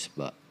place,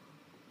 but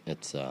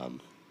it's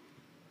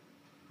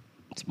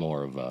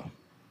more of a...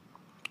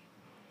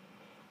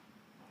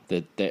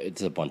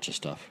 It's a bunch of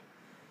stuff.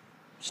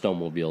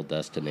 Snowmobile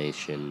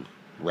destination,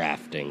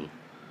 rafting,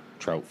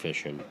 trout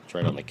fishing. It's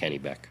right on the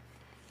Kennebec.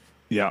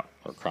 Yeah.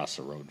 Or across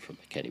the road from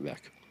the Kennebec.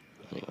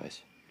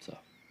 Anyways, so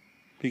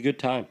be a good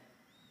time.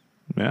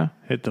 Yeah,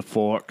 hit the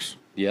forks.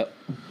 Yep.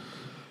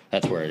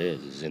 That's where it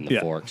is in the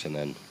forks, and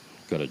then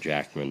go to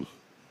Jackman,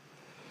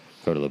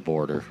 go to the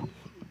border,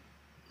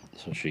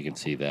 so she can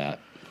see that.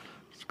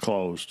 It's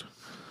closed.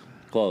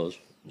 Closed.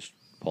 Just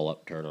pull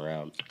up, turn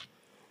around.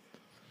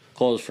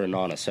 Closed for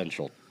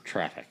non-essential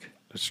traffic.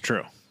 It's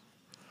true.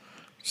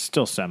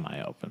 Still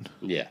semi-open.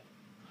 Yeah.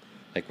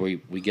 Like we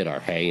get our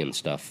hay and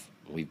stuff.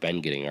 We've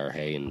been getting our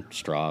hay and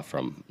straw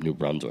from New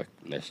Brunswick,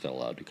 and they're still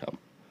allowed to come.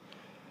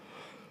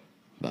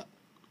 But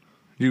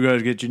you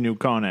guys get your new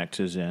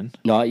Connexes in?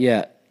 Not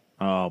yet.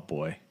 Oh,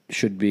 boy.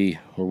 Should be.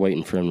 We're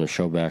waiting for him to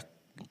show back,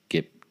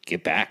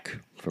 get back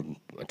from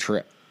a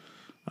trip.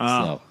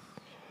 Oh. So,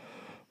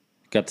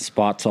 got the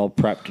spots all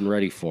prepped and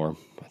ready for him.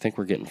 I think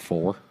we're getting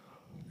 4.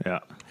 Yeah.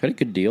 Got a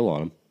good deal on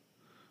them.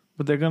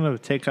 But they're going to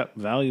take up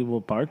valuable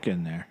park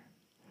in there.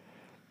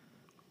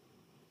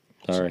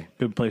 Sorry.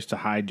 Good place to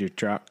hide your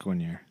truck when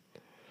you're...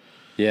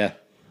 Yeah.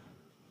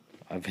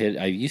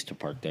 I used to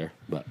park there,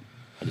 but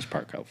I just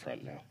park out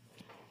front now.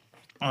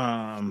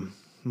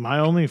 My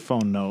only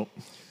phone note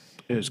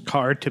is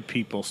car to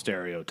people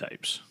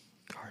stereotypes.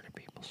 Car to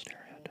people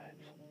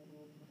stereotypes.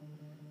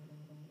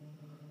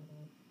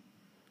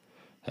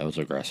 That was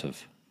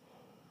aggressive.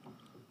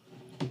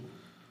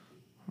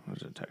 What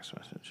was a text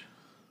message?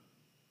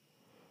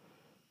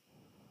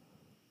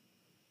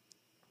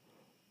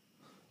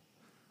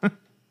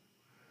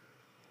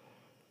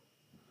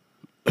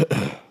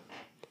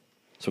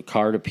 So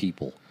car to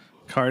people.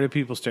 Car to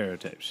people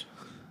stereotypes.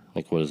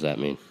 Like, what does that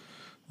mean?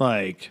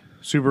 Like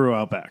Subaru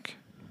Outback.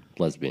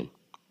 Lesbian.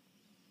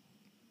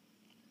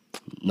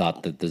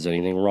 Not that there's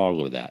anything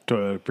wrong with that.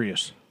 Toyota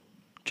Prius.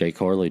 Jay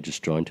Corley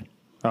just joined.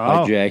 Oh.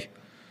 Hi, Jay.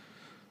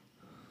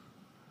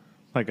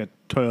 Like a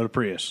Toyota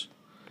Prius.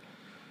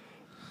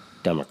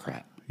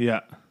 Democrat.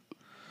 Yeah.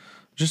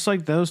 Just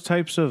like those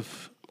types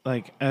of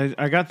like,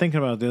 I got thinking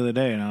about it the other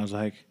day, and I was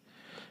like,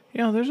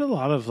 there's a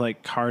lot of,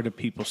 like, car to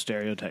people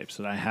stereotypes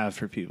that I have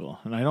for people.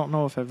 And I don't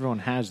know if everyone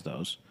has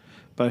those,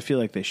 but I feel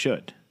like they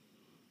should.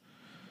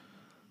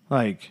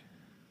 Like,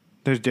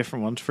 there's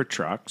different ones for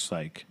trucks,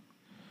 like,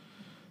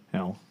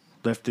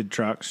 lifted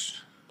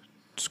trucks,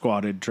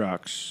 squatted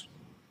trucks.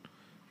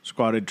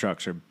 Squatted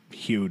trucks are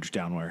huge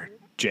down where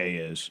Jay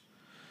is.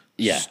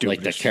 Yeah,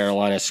 like the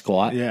Carolina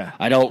squat. Yeah.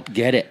 I don't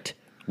get it.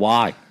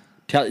 Why?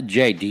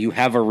 Jay, do you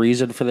have a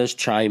reason for this?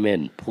 Chime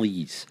in,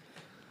 please.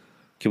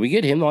 Can we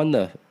get him on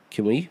the...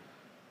 Can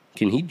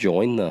he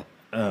join the...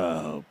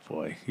 Oh,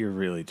 boy. You're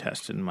really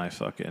testing my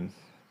fucking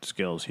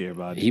skills here,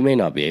 bud. He may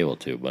not be able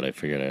to, but I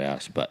figured I'd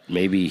ask. But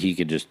maybe he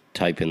could just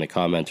type in the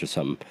comments or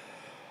something.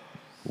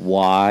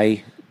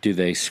 Why do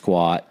they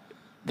squat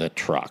the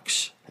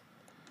trucks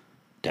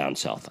down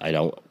south? I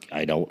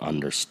don't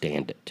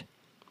understand it.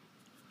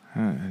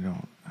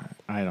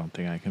 I don't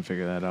think I can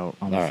figure that out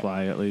on the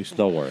fly, at least.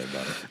 Don't worry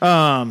about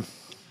it.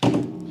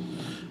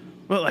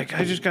 But, like,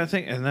 I just got to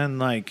think. And then,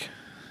 like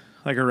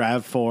a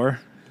RAV4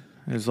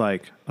 is,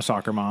 like, a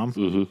soccer mom.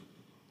 Mm-hmm.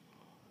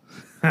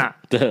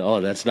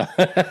 Oh, that's not...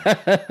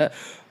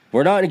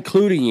 We're not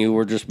including you.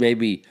 We're just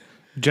maybe...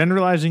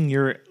 Generalizing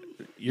your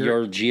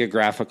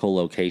geographical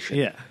location.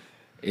 Yeah.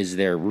 Is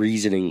there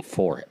reasoning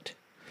for it?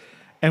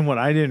 And what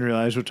I didn't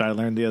realize, which I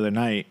learned the other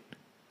night,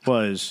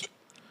 was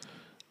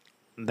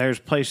there's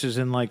places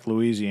in, like,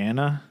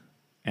 Louisiana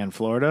and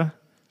Florida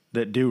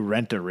that do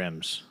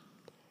rent-a-rims.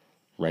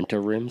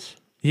 Rent-a-rims?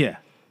 Yeah.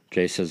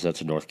 Jay says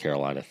that's a North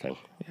Carolina thing.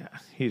 Yeah,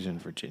 he's in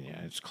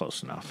Virginia. It's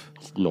close enough.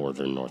 It's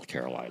northern North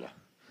Carolina.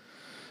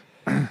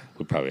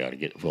 We probably ought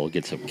to we'll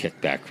get some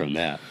kickback from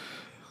that.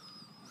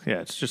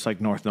 Yeah, it's just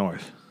like north.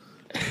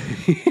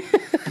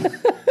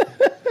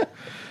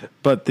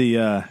 But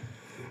the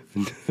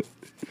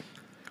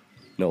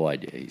no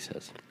idea, he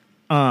says.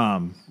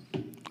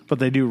 But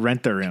they do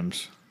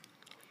rent-a-rims.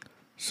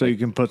 So you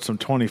can put some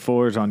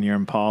 24s on your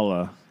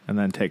Impala and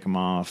then take them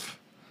off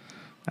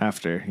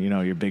after,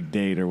 your big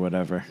date or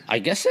whatever. I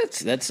guess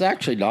that's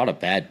actually not a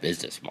bad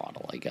business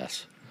model, I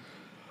guess.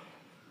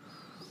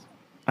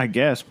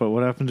 But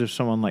what happens if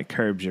someone, like,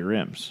 curbs your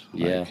rims?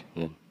 Yeah.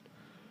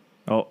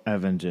 Oh,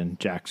 Evan's in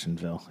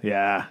Jacksonville.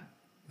 Yeah.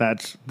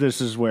 This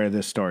is where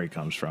this story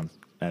comes from,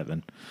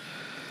 Evan.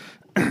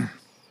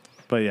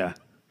 But, yeah.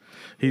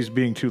 He's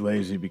being too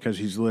lazy because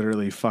he's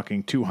literally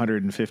fucking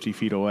 250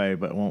 feet away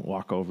but won't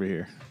walk over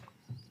here.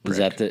 Is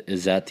that the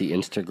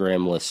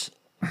Instagramless...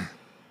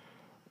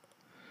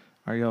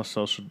 Are y'all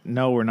social?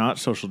 No, we're not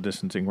social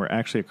distancing. We're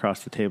actually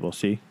across the table.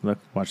 See? Look,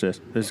 watch this.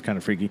 This is kind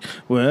of freaky.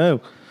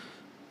 Whoa.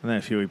 And then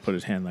if Huey put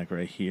his hand, like,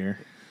 right here.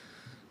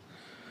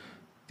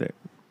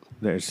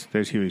 There's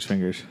Huey's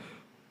fingers.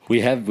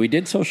 We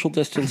did social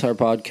distance our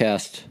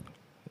podcast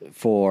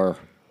for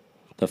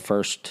the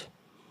first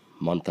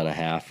month and a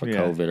half of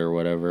COVID or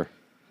whatever.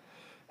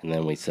 And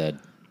then we said,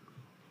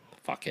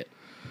 fuck it.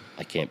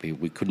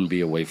 We couldn't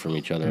be away from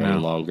each other any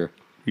longer.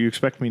 You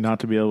expect me not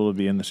to be able to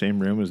be in the same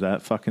room as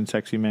that fucking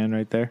sexy man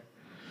right there?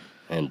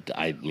 And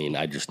I mean,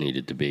 I just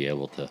needed to be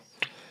able to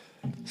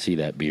see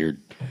that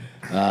beard.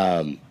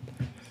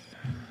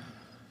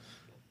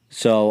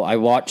 So I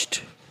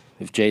watched,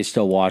 if Jay's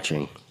still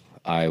watching,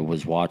 I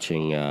was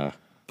watching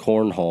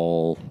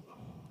cornhole.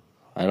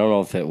 I don't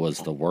know if it was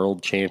the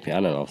world champion.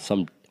 I don't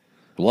know.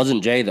 It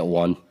wasn't Jay that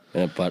won,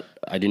 but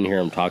I didn't hear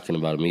him talking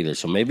about him either.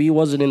 So maybe he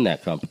wasn't in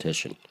that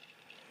competition.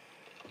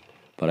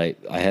 But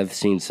I have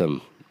seen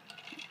some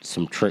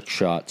trick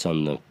shots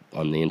on the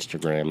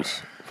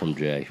Instagrams from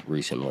Jay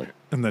recently.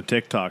 And the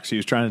TikToks. He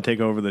was trying to take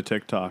over the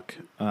TikTok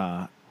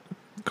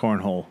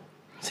cornhole.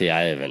 See,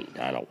 I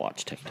don't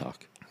watch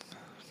TikTok.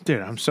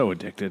 Dude, I'm so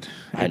addicted.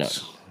 I know.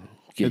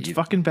 It's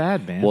fucking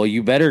bad, man. Well,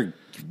 you better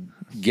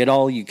get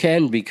all you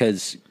can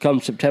because come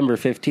September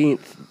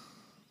 15th...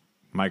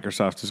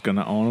 Microsoft is going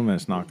to own them and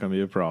it's not going to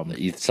be a problem.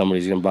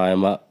 Somebody's going to buy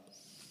them up.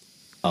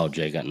 Oh,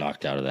 Jay got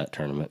knocked out of that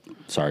tournament.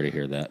 Sorry to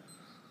hear that.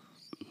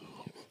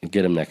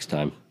 Get him next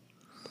time.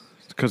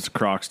 It's because the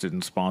Crocs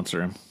didn't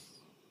sponsor him.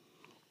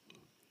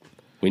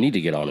 We need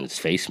to get on his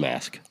face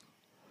mask.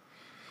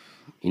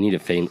 You need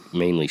a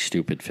mainly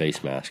stupid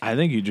face mask. I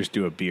think you just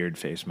do a beard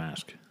face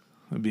mask.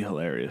 It'd be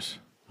hilarious.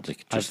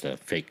 Like just a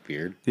fake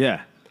beard?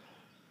 Yeah.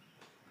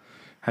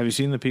 Have you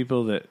seen the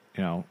people that,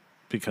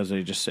 because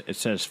it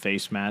says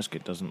face mask,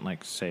 it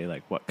doesn't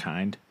say what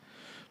kind,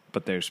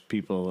 but there's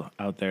people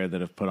out there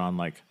that have put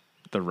on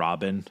the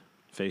Robin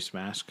face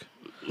mask.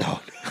 No.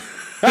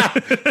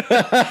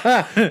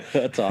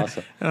 That's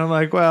awesome. And I'm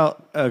like,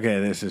 well,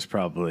 okay, this is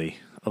probably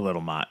a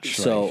little much.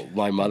 So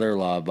my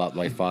mother-in-law bought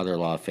my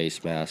father-in-law a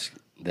face mask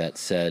that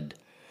said,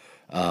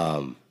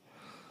 it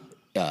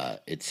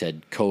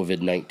said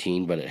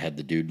COVID-19, but it had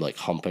the dude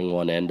humping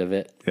one end of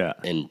it. Yeah.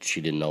 And she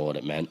didn't know what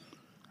it meant.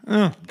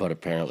 But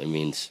apparently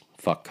means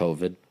fuck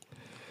COVID.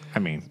 I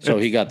mean, so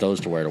he got those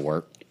to wear to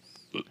work,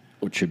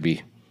 which should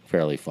be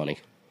fairly funny.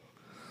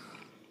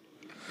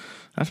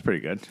 That's pretty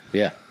good.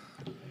 Yeah.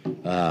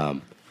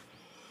 I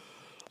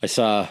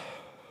saw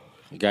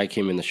a guy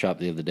came in the shop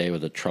the other day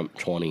with a Trump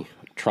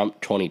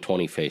Trump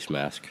 2020 face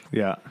mask.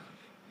 Yeah.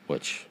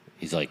 Which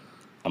he's like,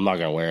 I'm not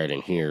gonna wear it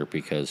in here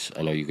because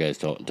I know you guys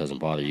don't. It doesn't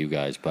bother you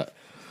guys, but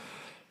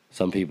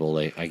some people,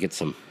 I get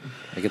some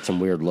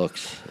weird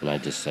looks, and I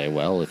just say,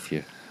 well, if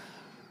you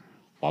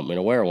want me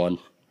to wear one,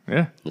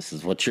 yeah, this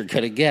is what you're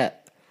gonna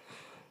get.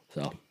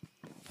 So,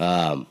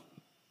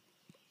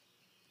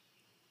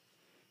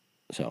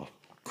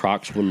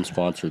 Crocs wouldn't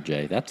sponsor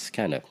Jay. That's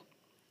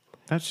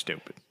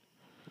stupid.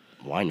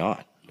 Why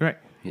not? Right.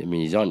 I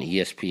mean, he's on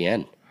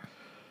ESPN.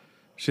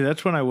 See,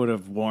 that's when I would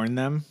have warned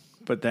them.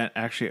 But then,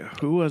 actually,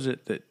 who was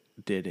it that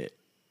did it?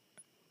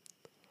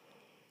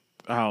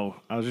 Oh,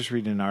 I was just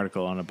reading an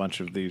article on a bunch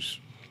of these.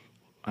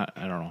 I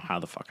don't know how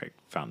the fuck I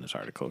found this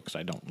article because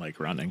I don't like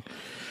running.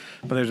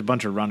 But there's a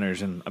bunch of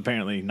runners, and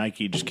apparently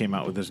Nike just came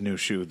out with this new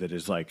shoe that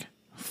is like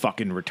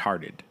fucking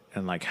retarded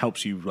and like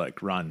helps you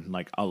like run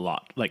like a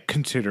lot, like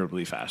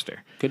considerably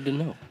faster. Good to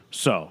know.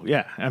 So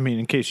yeah, I mean,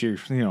 in case you're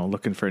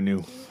looking for a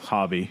new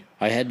hobby,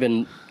 I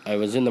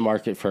was in the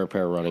market for a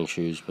pair of running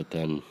shoes, but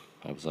then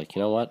I was like,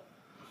 you know what?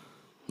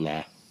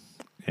 Nah.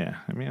 Yeah,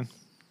 I mean,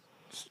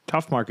 it's a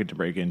tough market to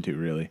break into,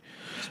 really.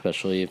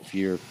 Especially if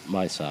you're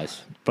my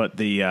size. But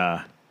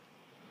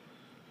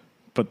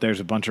but there's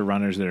a bunch of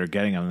runners that are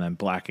getting them and then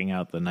blacking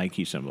out the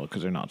Nike symbol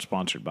because they're not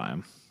sponsored by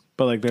them.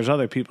 But like, there's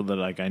other people that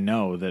like I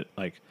know that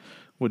like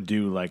would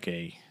do like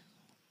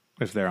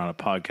if they're on a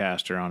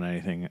podcast or on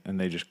anything and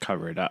they just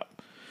cover it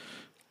up.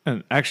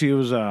 And actually, it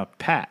was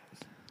Pat.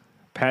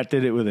 Pat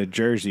did it with a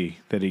jersey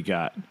that he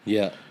got.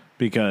 Yeah.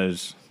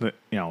 Because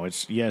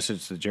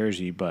it's the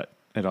jersey, but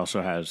it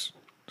also has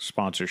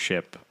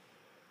sponsorship.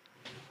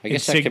 I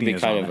guess that could be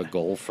kind of a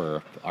goal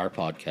for our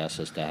podcast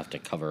is to have to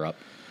cover up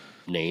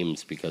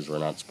names because we're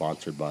not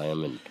sponsored by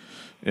them. And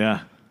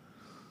yeah,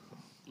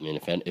 I mean,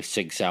 if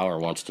Sig Sauer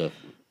wants to,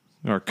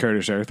 or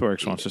Curtis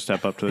Earthworks wants to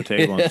step up to the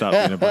table and stop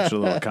being a bunch of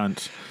little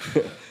cunts,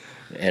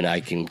 and I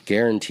can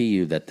guarantee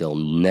you that they'll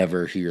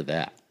never hear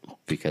that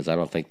because I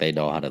don't think they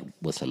know how to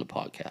listen to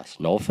podcasts.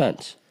 No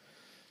offense.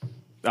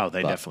 Oh,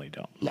 they definitely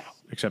don't. No.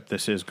 Except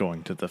this is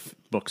going to the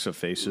books of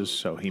faces,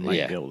 so he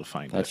might be able to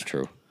find it. That's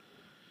true.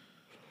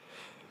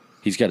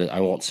 He's got I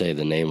won't say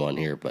the name on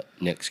here, but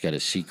Nick's got a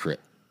secret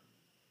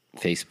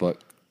Facebook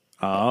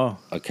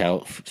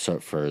account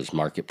for his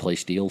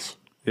marketplace deals.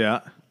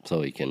 Yeah.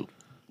 So he can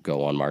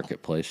go on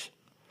marketplace.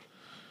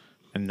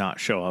 And not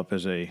show up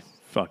as a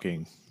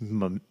fucking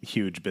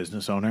huge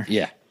business owner.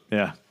 Yeah.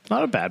 Yeah.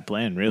 Not a bad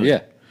plan, really.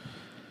 Yeah.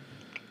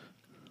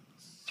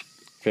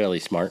 Fairly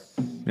smart.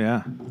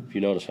 Yeah. If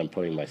you notice, I'm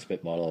putting my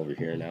spit bottle over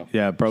here now.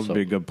 Yeah,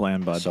 probably a good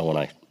plan, bud. So when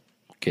I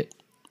get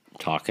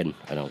talking,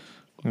 I don't...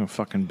 I'm going to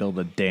fucking build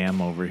a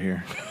dam over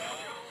here.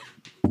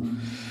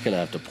 Gonna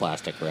have to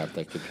plastic wrap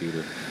that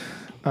computer.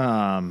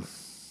 Oh,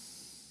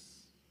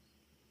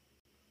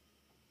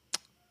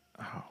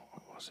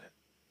 what was it?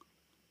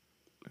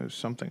 It was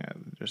something I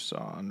just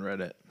saw on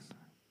Reddit.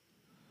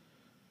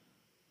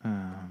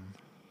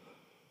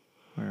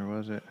 Where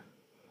was it?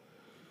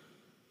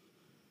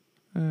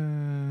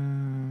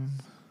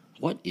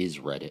 What is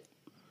Reddit?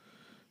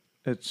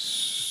 It's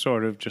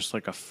sort of just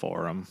like a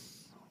forum.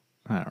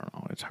 I don't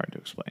know. It's hard to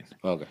explain.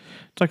 Okay.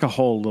 It's like a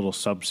whole little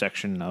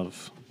subsection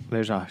of...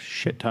 There's a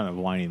shit ton of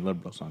whiny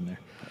liberals on there.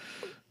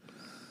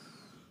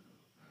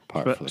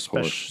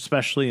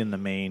 Especially in the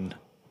main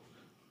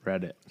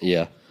Reddit.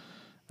 Yeah.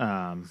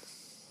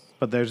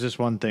 But there's this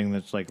one thing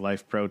that's like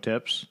life pro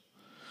tips.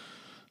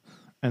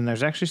 And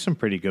there's actually some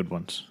pretty good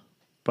ones.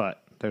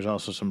 But there's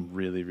also some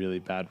really, really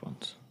bad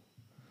ones.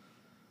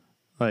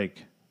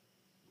 Like,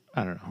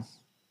 I don't know.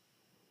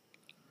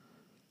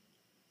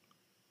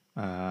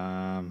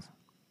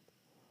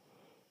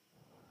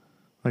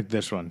 Like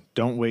this one.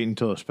 Don't wait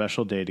until a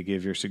special day to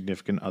give your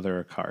significant other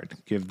a card.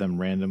 Give them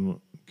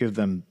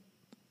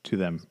to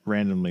them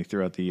randomly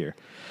throughout the year.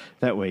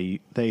 That way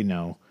they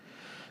know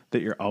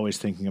that you're always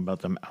thinking about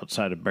them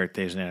outside of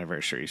birthdays and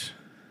anniversaries.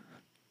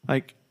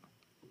 Like,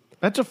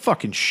 that's a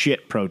fucking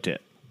shit pro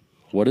tip.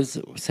 What is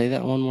it? Say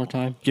that one more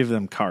time. Give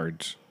them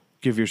cards.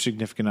 Give your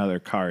significant other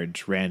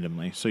cards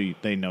randomly so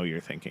they know you're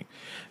thinking.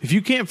 If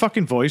you can't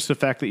fucking voice the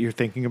fact that you're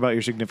thinking about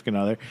your significant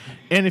other,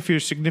 and if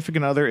your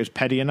significant other is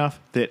petty enough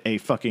that a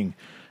fucking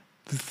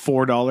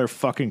 $4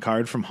 fucking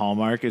card from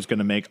Hallmark is going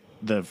to make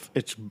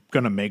it's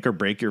going to make or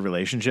break your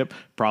relationship,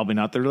 probably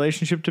not the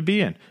relationship to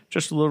be in.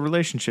 Just a little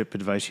relationship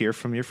advice here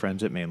from your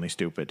friends at Mainly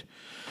Stupid.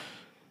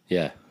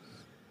 Yeah.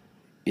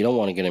 You don't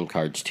want to get him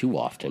cards too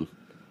often.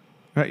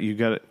 Right, you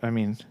got it. I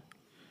mean,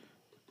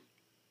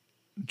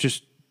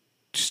 just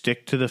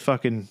stick to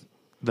the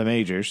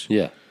majors.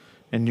 Yeah.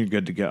 And you're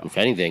good to go. If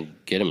anything,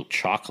 get him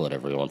chocolate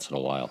every once in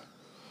a while.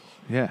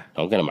 Yeah.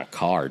 Don't get him a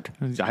card.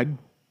 I'd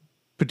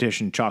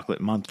petition chocolate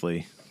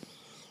monthly.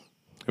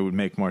 It would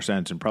make more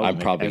sense and probably. I'm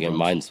probably getting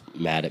mine's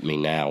mad at me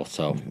now,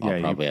 so I'll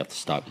probably have to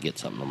stop and get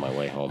something on my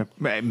way home.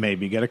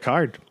 Maybe get a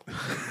card.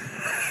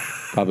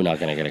 Probably not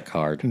going to get a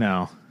card.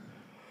 No.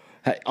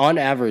 On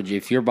average,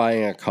 if you're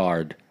buying a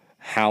card,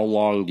 how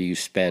long do you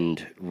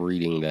spend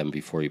reading them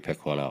before you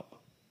pick one up?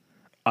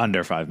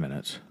 Under 5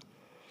 minutes.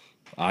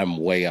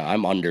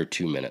 I'm under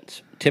 2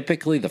 minutes.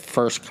 typically the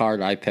first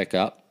card I pick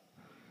up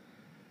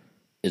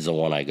is the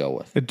one I go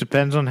with. It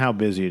depends on how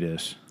busy it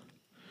is.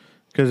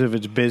 Because if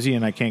it's busy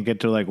and I can't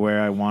get to like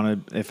where I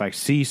wanted, if I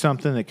see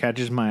something that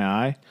catches my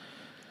eye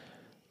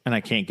and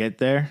I can't get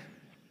there,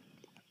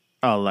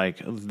 I'll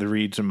like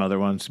read some other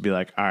ones to be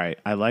like, all right,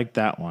 I like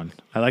that one.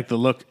 I like the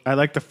look. I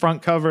like the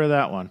front cover of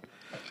that one.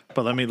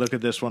 But let me look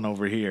at this one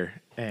over here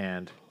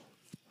and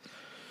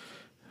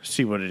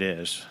see what it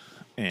is.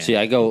 And See,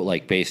 I go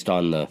like based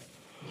on the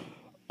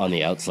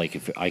outs. Like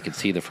if I could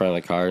see the front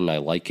of the card and I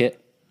like it,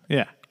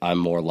 yeah. I'm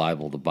more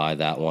liable to buy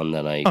that one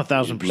than I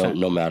 1,000%.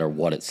 no matter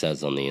what it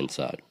says on the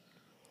inside.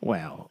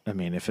 Well, I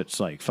mean, if it's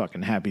like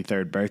fucking happy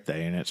third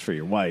birthday and it's for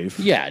your wife.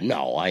 Yeah,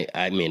 no,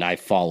 I mean I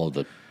follow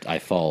the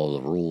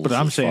rules. But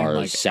I'm as saying far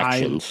like as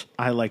sections.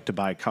 I like to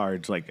buy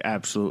cards like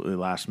absolutely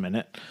last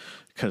minute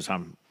because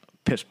I'm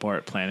piss poor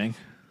at planning.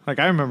 Like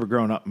I remember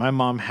growing up, my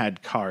mom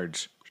had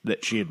cards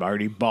that she had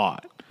already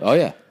bought Oh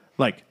yeah,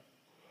 like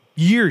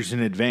years in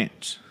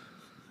advance.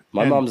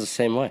 my And- mom's the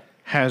same way.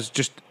 Has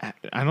just,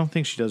 I don't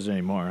think she does it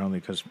anymore, only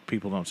because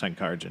people don't send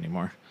cards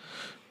anymore.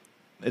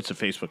 It's a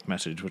Facebook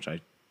message, which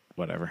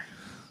whatever.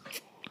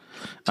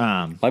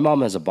 My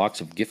mom has a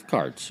box of gift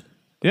cards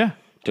Yeah.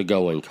 to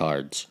go in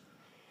cards,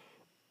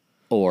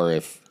 or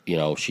if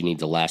she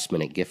needs a last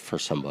minute gift for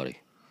somebody.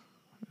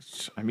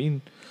 I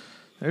mean,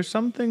 there's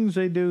some things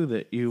they do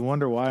that you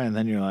wonder why, and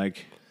then you're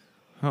like,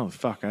 oh,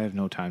 fuck, I have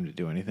no time to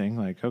do anything.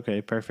 Like,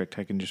 okay, perfect.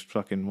 I can just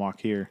fucking walk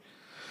here.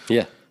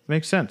 Yeah,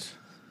 Makes sense.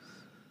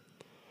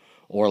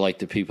 or like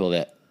the people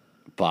that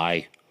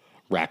buy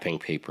wrapping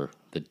paper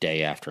the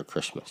day after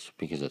Christmas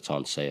because it's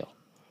on sale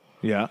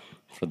Yeah.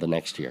 for the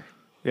next year.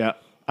 Yeah.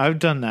 I've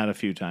done that a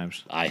few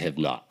times. I have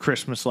not.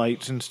 Christmas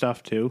lights and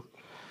stuff, too.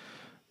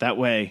 That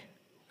way,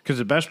 because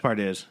the best part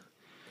is,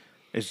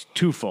 it's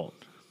twofold.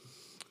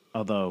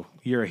 Although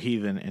you're a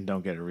heathen and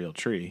don't get a real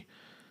tree.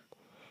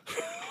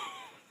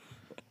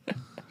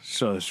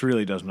 So this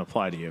really doesn't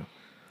apply to you.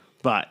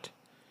 But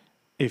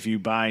if you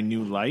buy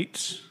new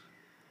lights,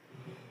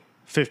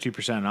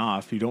 50%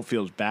 off, you don't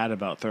feel as bad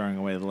about throwing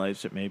away the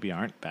lights that maybe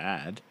aren't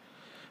bad.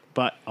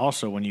 But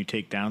also when you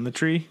take down the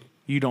tree,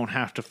 you don't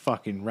have to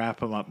fucking wrap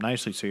them up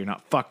nicely so you're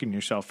not fucking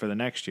yourself for the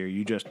next year.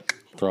 You just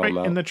Throw right 'em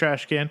out. in the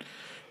trash can,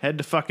 head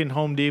to fucking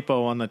Home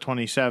Depot on the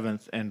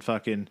 27th and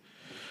fucking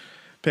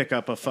pick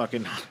up a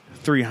fucking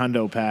 3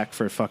 hundo pack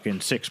for fucking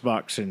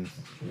 $6 and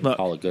look,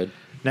 Call it good.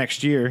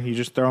 next year you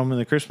just throw them in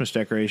the Christmas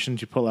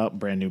decorations, you pull out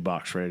brand new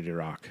box ready to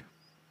rock.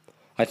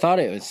 I thought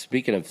it was,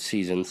 speaking of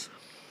seasons,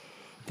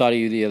 thought of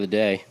you the other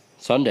day,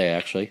 Sunday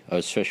actually, I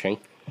was fishing,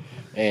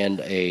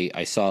 and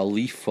I saw a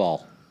leaf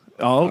fall,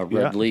 Oh, a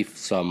red leaf,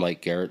 so I'm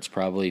like, Garrett's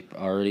probably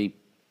already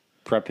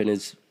prepping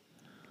his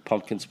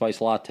pumpkin spice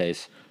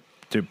lattes.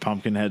 Dude,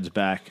 Pumpkinhead's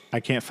back. I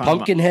can't find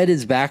Pumpkinhead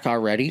is back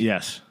already?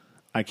 Yes.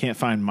 I can't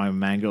find my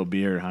mango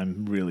beer.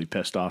 I'm really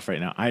pissed off right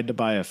now. I had to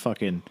buy a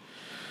fucking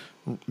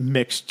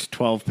mixed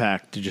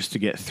 12-pack to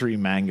get 3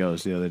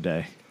 mangoes the other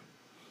day.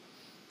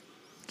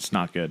 It's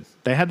not good.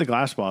 They had the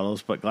glass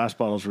bottles, but glass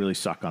bottles really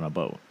suck on a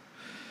boat.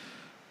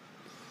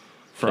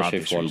 For Especially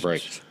obvious if one reasons.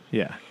 breaks.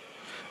 Yeah.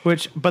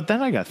 But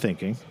then I got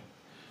thinking,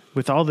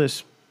 with all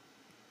this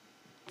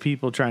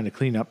people trying to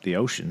clean up the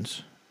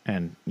oceans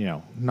and,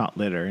 not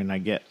litter, and I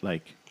get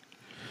like,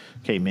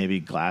 okay, maybe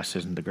glass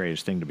isn't the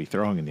greatest thing to be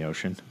throwing in the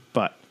ocean,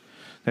 but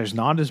there's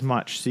not as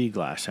much sea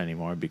glass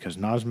anymore because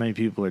not as many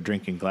people are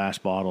drinking glass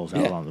bottles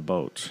out on the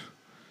boats.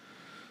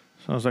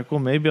 So I was like, well,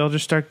 maybe I'll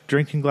just start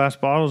drinking glass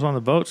bottles on the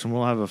boats and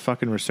we'll have a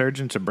fucking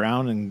resurgence of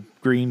brown and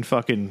green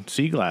fucking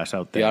sea glass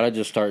out there. You ought to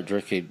just start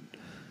drinking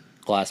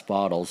glass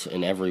bottles,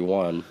 and every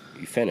one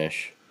you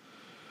finish,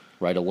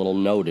 write a little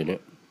note in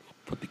it,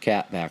 put the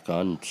cap back on,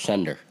 and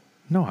send her.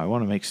 No, I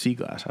want to make sea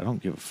glass. I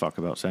don't give a fuck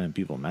about sending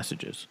people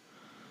messages.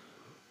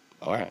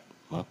 All right.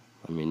 Well,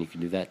 I mean, you can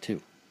do that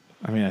too.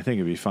 I mean, I think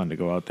it'd be fun to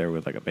go out there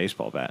with like a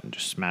baseball bat and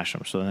just smash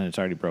them. So then it's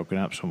already broken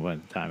up. So by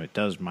the time it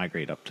does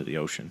migrate up to the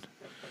ocean,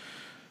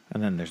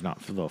 and then there's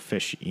not little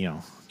fish,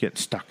 get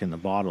stuck in the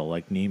bottle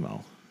like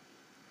Nemo.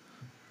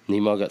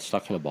 Nemo got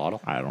stuck in a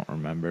bottle? I don't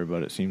remember,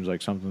 but it seems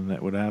like something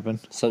that would happen.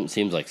 Something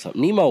seems like something.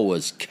 Nemo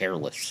was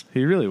careless.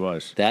 He really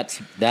was.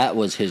 That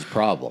was his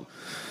problem.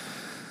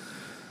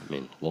 I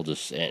mean, we'll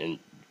just and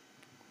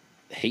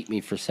hate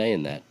me for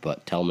saying that,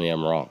 but tell me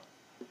I'm wrong.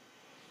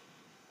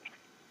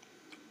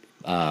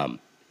 That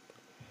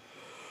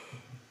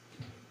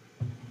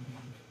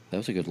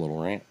was a good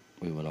little rant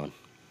we went on.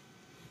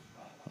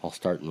 All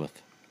starting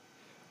with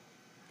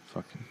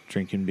Fucking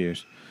drinking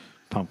beers.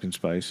 Pumpkin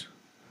spice.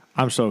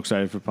 I'm so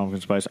excited for pumpkin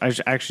spice. I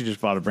actually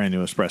just bought a brand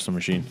new espresso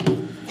machine.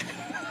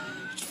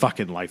 It's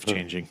fucking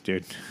life-changing,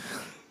 dude.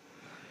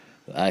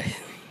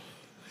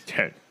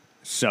 Dude,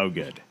 so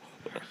good.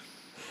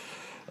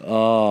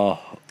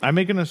 I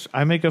make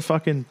a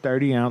fucking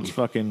 30-ounce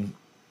fucking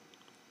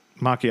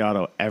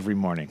macchiato every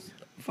morning.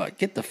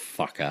 get the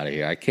fuck out of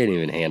here. I can't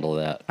even handle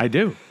that. I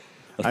do.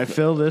 I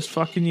fill this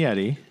fucking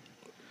Yeti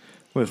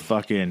with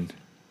fucking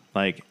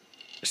like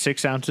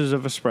 6 ounces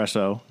of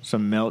espresso,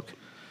 some milk,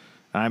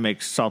 and I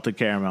make salted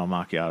caramel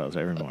macchiatos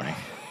every morning.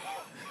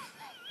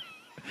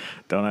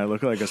 Don't I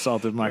look like a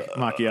salted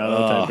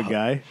macchiato type of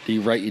guy? Do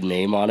you write your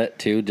name on it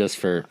too,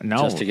 just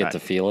to get the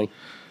feeling?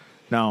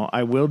 No,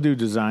 I will do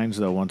designs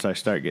though once I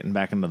start getting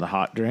back into the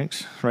hot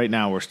drinks. Right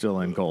now we're still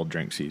in cold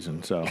drink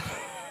season, so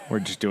we're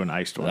just doing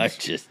iced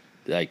ones.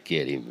 I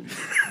can't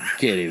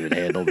even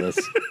handle this.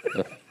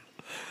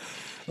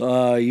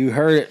 You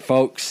heard it,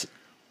 folks.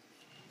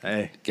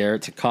 Hey,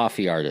 Garrett's a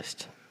coffee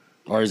artist,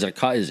 or is it?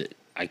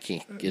 I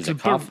can't. Is it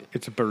coffee?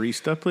 It's a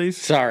barista, please.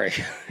 Sorry.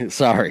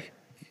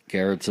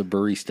 Garrett's a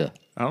barista.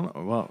 I don't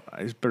know. Well,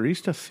 is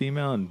barista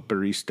female and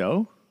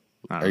baristo?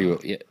 Are you?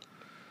 Yeah.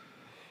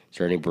 Is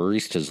there any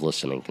baristas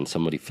listening? Can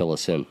somebody fill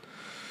us in?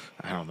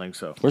 I don't think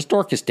so. Where's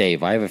Dorcas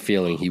Dave? I have a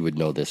feeling he would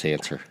know this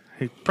answer.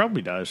 He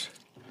probably does.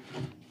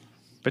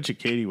 Bet you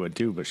Katie would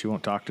too, but she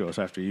won't talk to us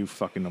after you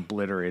fucking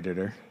obliterated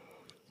her,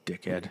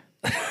 dickhead.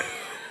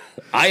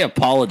 I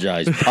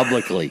apologize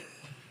publicly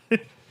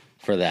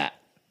for that,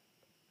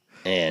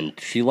 and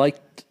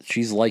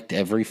she's liked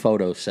every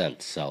photo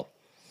since. So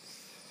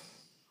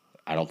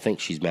I don't think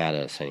she's mad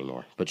at us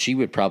anymore. But she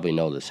would probably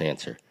know this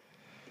answer.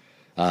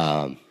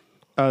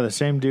 The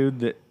same dude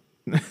that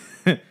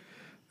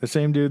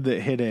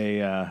hit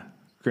a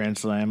grand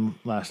slam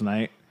last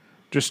night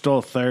just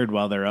stole third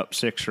while they're up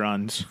 6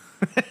 runs.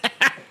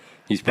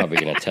 He's probably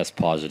going to test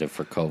positive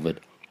for COVID.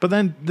 But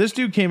then this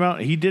dude came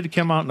out. He did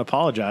come out and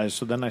apologize.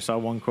 So then I saw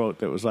one quote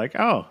that was like,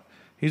 "Oh,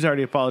 he's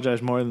already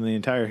apologized more than the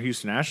entire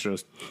Houston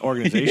Astros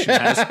organization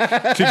has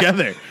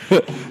together."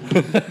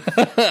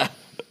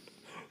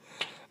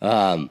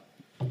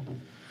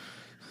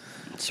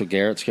 So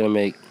Garrett's going to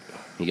make.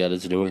 He got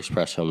his new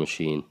espresso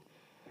machine.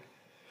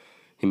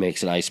 He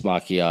makes an iced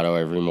macchiato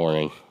every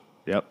morning.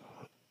 Yep.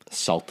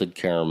 Salted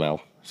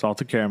caramel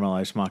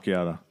iced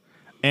macchiato.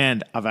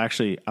 And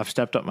I've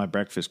stepped up my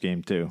breakfast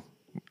game too.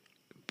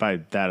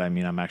 By that I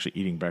mean I'm actually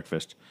eating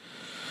breakfast.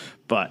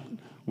 But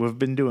we've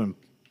been doing.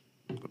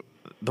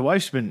 The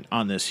wife's been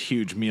on this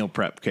huge meal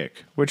prep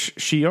kick, which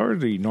she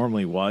already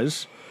normally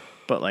was,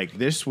 but like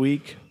this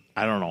week,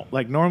 I don't know.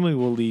 Like normally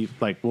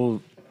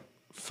we'll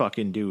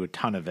fucking do a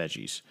ton of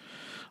veggies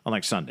on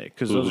like Sunday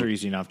because those are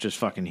easy enough. Just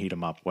fucking heat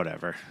them up,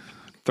 whatever.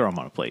 Throw them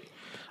on a plate.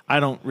 I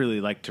don't really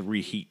like to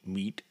reheat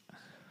meat,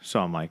 so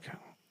I'm like,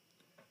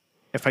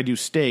 if I do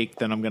steak,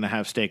 then I'm gonna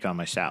have steak on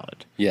my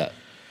salad. Yeah.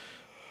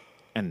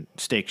 And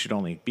steak should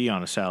only be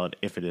on a salad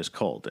if it is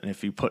cold. And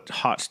if you put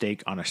hot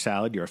steak on a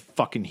salad, you're a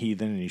fucking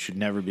heathen, and you should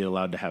never be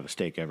allowed to have a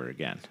steak ever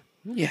again.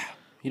 Yeah,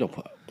 you don't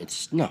put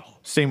no.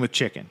 Same with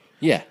chicken.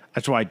 Yeah,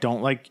 that's why I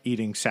don't like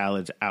eating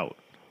salads out.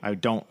 I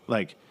don't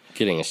like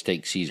getting a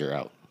steak Caesar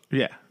out.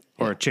 Yeah,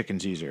 or a chicken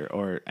Caesar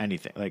or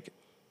anything. Like,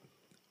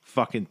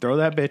 fucking throw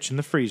that bitch in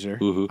the freezer.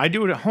 I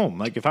do it at home.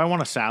 Like, if I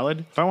want a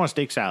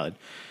steak salad,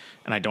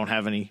 and I don't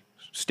have any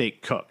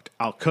steak cooked,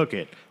 I'll cook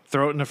it,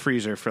 throw it in the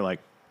freezer for like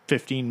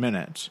 15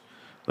 minutes,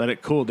 let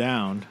it cool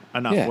down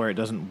enough where it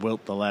doesn't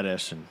wilt the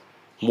lettuce. And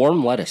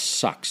warm lettuce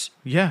sucks.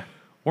 Yeah,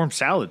 warm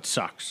salad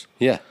sucks.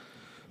 Yeah.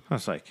 I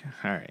was like,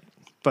 all right.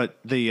 But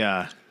the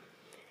where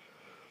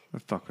the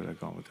fuck was I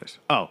going with this?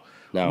 Oh,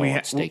 now we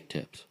steak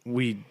tips.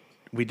 We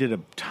did a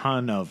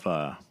ton of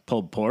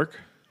pulled pork.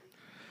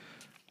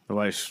 The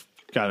wife's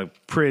got a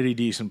pretty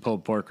decent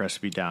pulled pork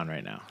recipe down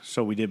right now.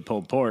 So we did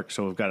pulled pork.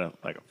 So we've got a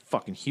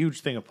fucking huge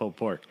thing of pulled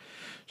pork.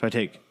 So I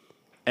take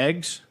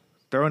eggs,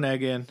 throw an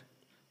egg in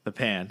the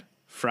pan,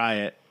 fry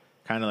it,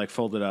 kind of like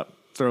fold it up,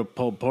 throw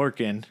pulled pork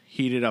in,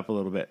 heat it up a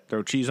little bit,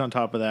 throw cheese on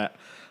top of that,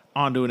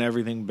 onto an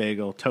everything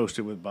bagel, toast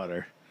it with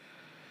butter,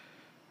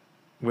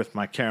 with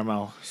my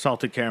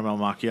salted caramel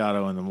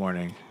macchiato in the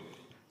morning.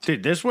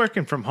 Dude, this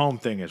working from home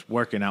thing is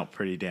working out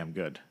pretty damn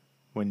good.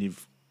 When you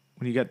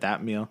get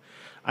that meal.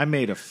 I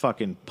made a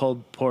fucking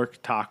pulled pork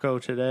taco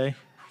today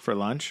for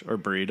lunch, or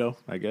burrito,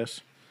 I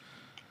guess.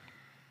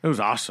 It was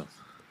awesome.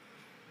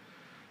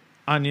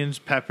 Onions,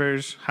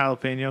 peppers,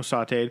 jalapeno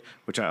sauteed,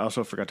 which I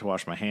also forgot to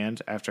wash my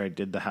hands after I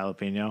did the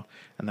jalapeno,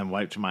 and then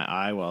wiped my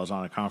eye while I was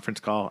on a conference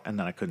call, and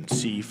then I couldn't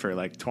see for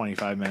like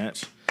 25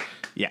 minutes.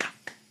 Yeah.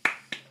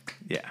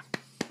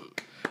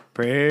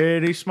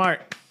 Pretty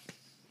smart.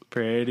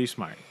 But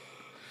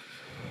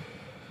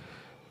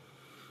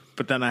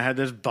then I had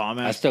this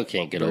bomb-ass... I still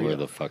can't get over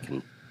the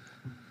fucking...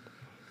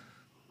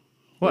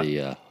 What?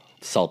 The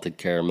salted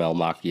caramel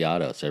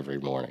macchiatos every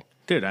morning.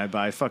 Dude, I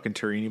buy fucking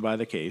Torrini by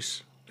the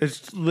case.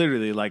 It's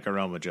literally like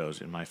Aroma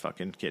Joe's in my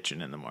fucking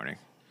kitchen in the morning.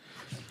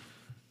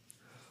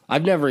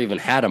 I've never even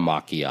had a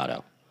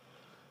macchiato.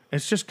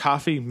 It's just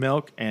coffee,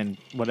 milk, and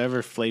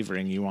whatever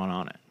flavoring you want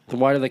on it. Then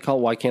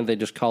why can't they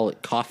just call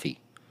it coffee?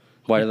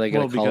 Why do they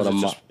gotta call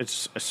it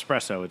it's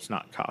espresso, it's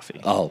not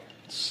coffee. Oh.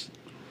 It's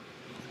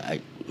a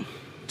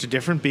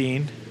different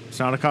bean. It's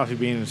not a coffee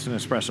bean, it's an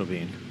espresso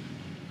bean.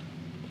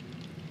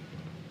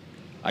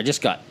 I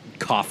just got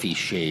coffee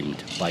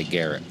shamed by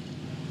Garrett.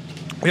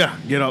 Yeah,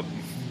 get up.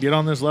 Get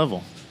on this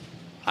level.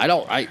 I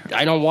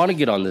don't want to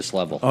get on this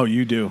level. Oh,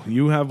 you do.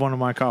 You have one of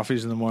my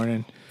coffees in the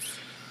morning.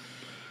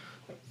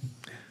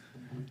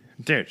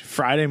 Dude,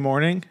 Friday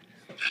morning,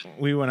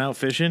 we went out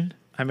fishing.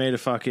 I made a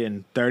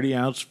fucking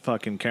 30-ounce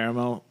fucking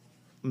caramel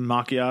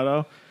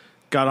macchiato.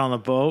 Got on the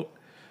boat.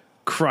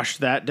 crushed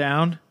that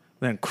down,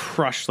 then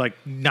crushed like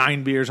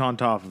 9 beers on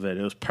top of it.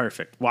 It was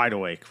perfect. Wide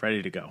awake,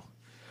 ready to go.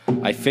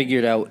 I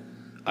figured out,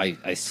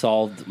 I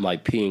solved my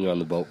peeing on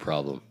the boat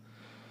problem.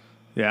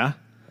 Yeah?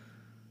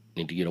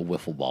 Need to get a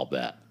wiffle ball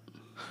bat.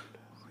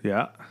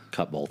 Yeah.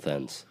 Cut both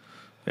ends.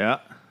 Yeah.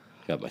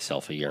 Got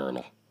myself a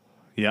urinal.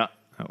 Yeah,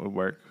 that would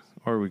work.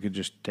 Or we could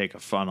just take a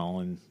funnel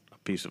and a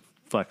piece of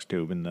flex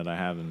tubing that I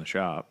have in the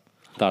shop.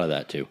 Thought of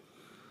that too.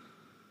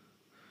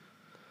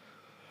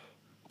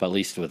 But at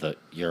least with a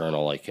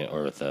urinal,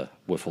 or with a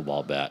wiffle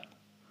ball bat,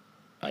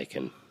 I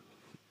can,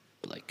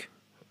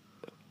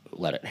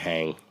 let it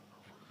hang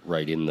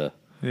right in the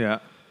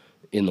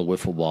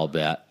wiffle ball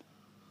bat.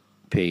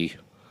 Pee.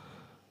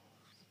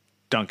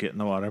 Dunk it in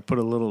the water. Put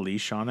a little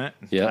leash on it.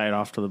 And tie it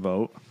off to the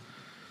boat.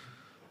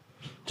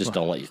 Just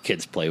don't let your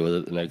kids play with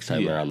it the next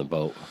time they're on the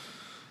boat.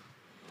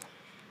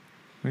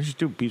 We just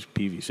do a piece of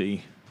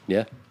PVC.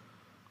 Yeah.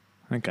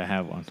 I think I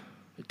have one.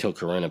 Until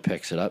Corinna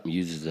picks it up and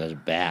uses it as a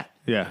bat.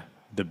 Yeah.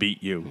 To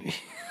beat you.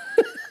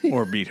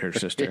 Or beat her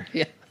sister.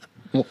 Yeah.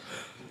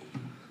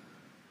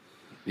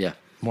 Yeah.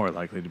 More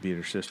likely to beat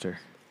her sister.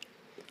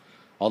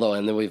 Although,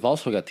 and then we've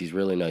also got these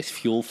really nice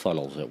fuel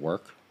funnels at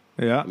work.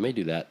 Yeah. I may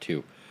do that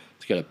too.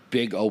 It's got a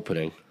big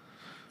opening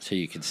so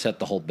you can set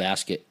the whole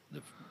basket,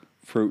 the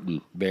fruit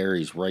and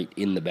berries, right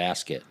in the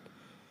basket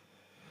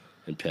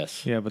and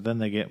piss. Yeah, but then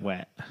they get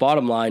wet.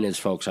 Bottom line is,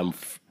 folks, I'm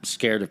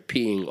scared of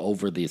peeing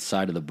over the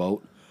side of the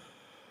boat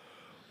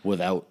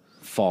without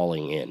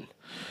falling in.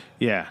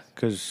 Yeah,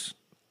 because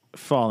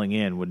falling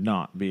in would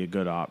not be a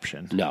good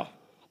option. No,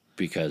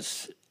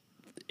 because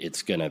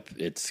it's gonna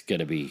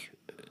be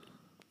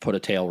put a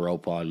tail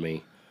rope on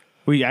me.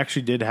 We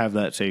actually did have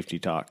that safety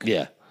talk.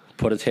 Yeah.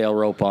 Put a tail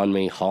rope on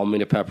me, haul me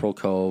to Pepperell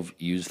Cove,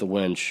 use the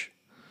winch.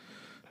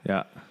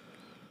 Yeah.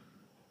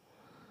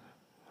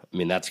 I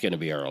mean, that's going to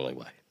be our only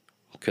way.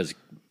 Because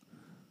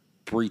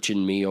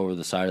breaching me over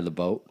the side of the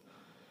boat.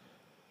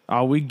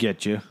 Oh, we'd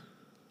get you.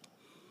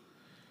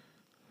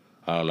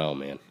 I don't know,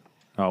 man.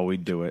 Oh,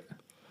 we'd do it.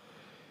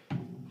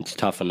 It's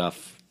tough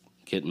enough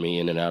getting me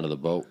in and out of the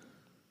boat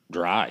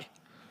dry.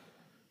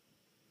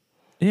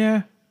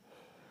 Yeah.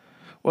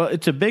 Well,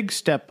 it's a big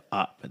step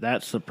up.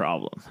 That's the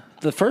problem.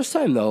 The first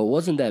time, though, it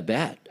wasn't that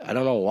bad. I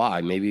don't know why.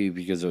 Maybe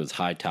because it was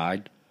high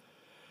tide.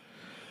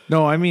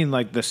 No, I mean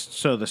like this.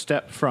 So the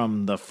step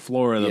from the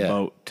floor of the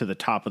boat to the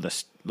top of the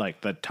top.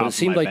 But it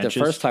seemed like benches. The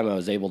first time I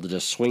was able to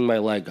just swing my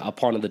leg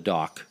up onto the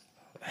dock,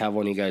 have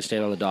one of you guys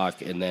stand on the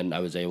dock, and then I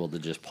was able to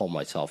just pull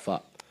myself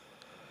up.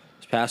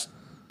 This past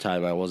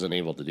time, I wasn't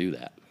able to do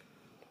that.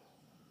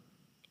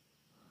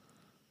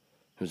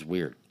 It was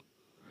weird.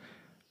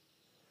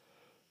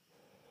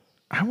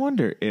 I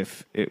wonder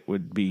if it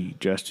would be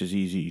just as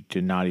easy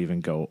to not even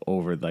go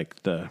over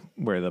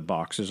where the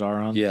boxes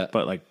are on,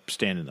 but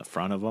stand in the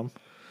front of them.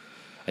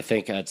 I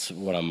think that's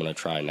what I'm going to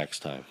try next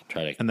time.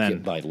 Try to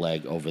get my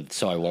leg over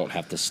so I won't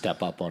have to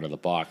step up onto the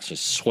box.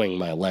 Just swing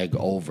my leg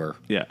over.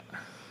 Yeah.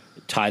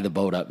 Tie the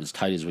boat up as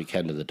tight as we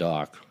can to the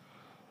dock,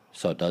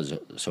 so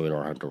we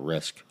don't have to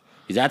risk.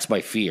 Because that's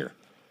my fear,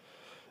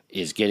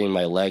 is getting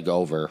my leg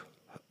over.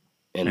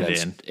 And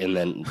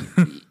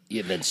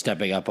then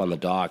stepping up on the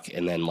dock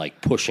and then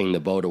pushing the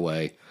boat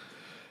away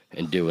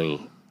and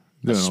doing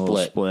a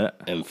split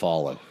and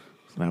falling.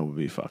 That would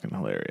be fucking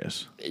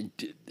hilarious.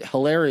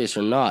 Hilarious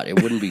or not,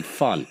 it wouldn't be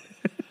fun.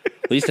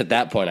 At least at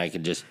that point, I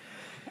could just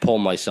pull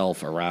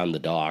myself around the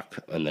dock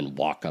and then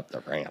walk up the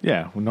ramp.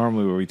 Yeah, well,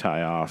 normally where we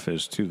tie off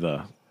is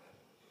to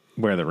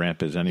where the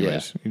ramp is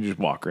anyways. Yeah. You just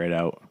walk right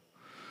out.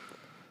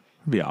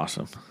 It'd be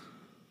awesome.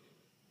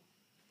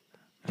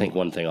 I think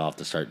one thing I'll have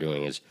to start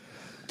doing is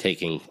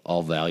taking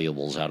all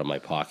valuables out of my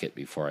pocket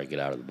before I get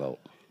out of the boat.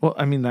 Well,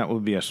 I mean, that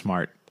would be a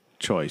smart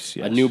choice,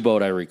 yes. A new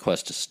boat, I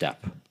request a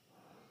step.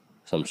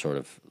 Some sort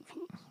of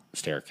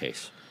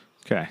staircase.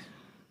 Okay.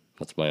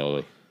 That's my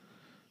only.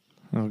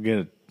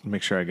 I'll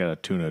make sure I got a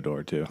tuna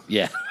door, too.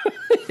 Yeah.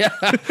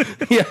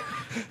 Yeah.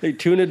 A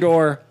tuna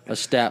door, a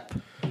step,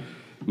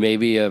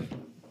 maybe a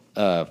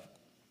pot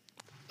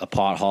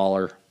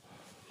hauler.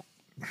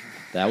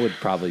 That would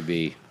probably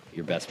be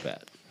your best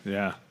bet.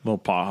 Yeah, little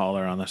pot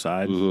hauler on the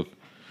side. Mm-hmm.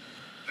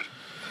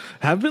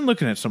 I've been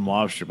looking at some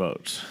lobster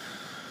boats.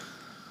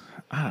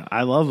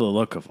 I love the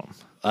look of them.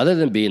 Other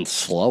than being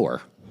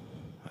slower,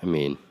 I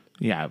mean...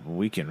 Yeah, but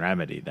we can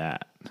remedy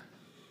that.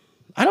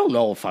 I don't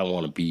know if I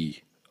want to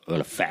be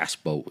on a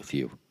fast boat with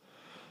you.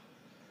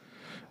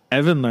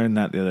 Evan learned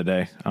that the other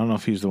day. I don't know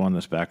if he's the one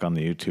that's back on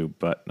the YouTube,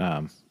 but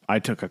I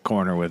took a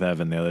corner with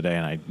Evan the other day,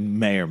 and I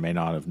may or may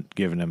not have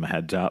given him a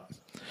heads up.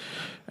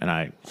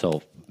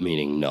 So...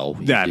 Meaning no.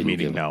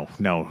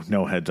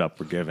 No heads up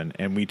were given.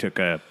 And we took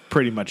a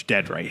pretty much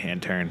dead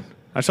right-hand turn.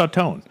 I saw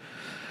Tone.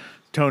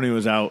 Tony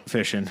was out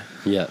fishing.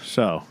 Yeah.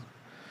 So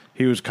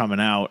he was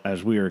coming out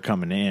as we were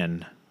coming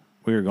in.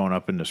 We were going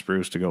up into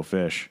Spruce to go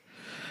fish.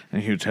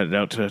 And he was headed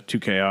out to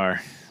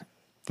 2KR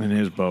in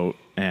his boat.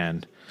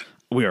 And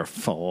we were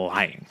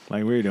flying.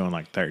 We were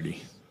doing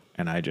 30.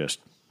 And I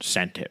just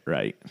sent it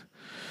right.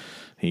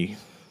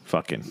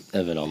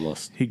 Evan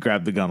almost. He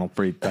grabbed the gunnel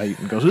pretty tight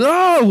and goes,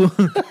 "Oh!"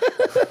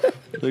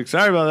 Like,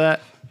 sorry about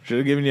that. Should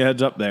have given you a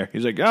heads up there.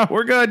 He's like, oh,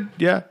 we're good.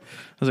 Yeah.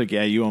 I was like,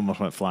 yeah, you almost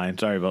went flying.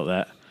 Sorry about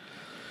that.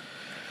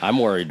 I'm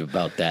worried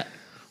about that.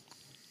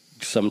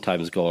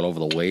 Sometimes going over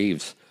the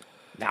waves.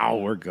 No,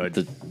 we're good.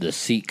 The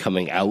seat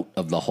coming out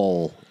of the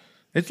hole.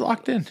 It's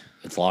locked in.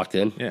 It's locked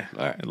in? Yeah.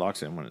 All right. It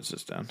locks in when it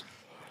sits down.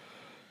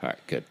 All right,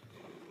 good.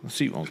 The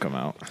seat won't come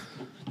out.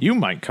 You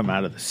might come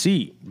out of the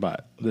seat,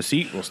 but the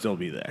seat will still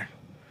be there.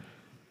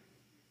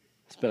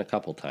 It's been a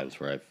couple times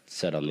where I've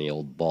sat on the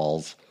old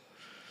balls.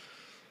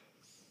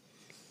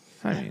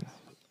 I mean,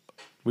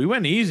 we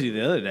went easy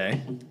the other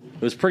day.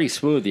 It was pretty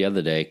smooth the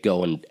other day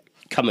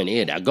coming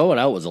in. Now, going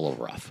out was a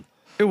little rough.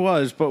 It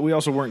was, but we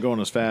also weren't going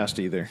as fast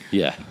either.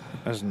 Yeah.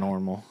 As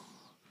normal.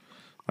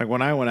 Like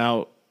when I went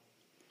out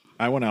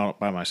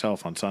by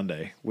myself on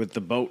Sunday with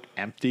the boat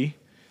empty.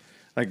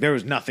 Like there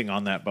was nothing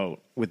on that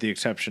boat with the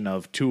exception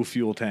of 2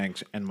 fuel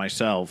tanks and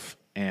myself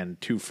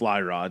and 2 fly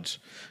rods.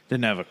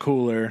 Didn't have a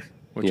cooler,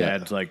 which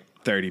adds like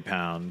 30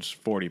 pounds,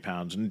 40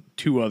 pounds, and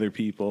 2 other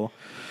people.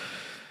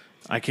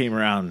 I came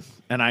around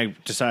and I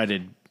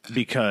decided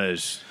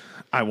because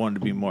I wanted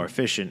to be more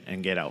efficient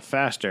and get out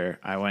faster,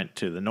 I went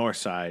to the north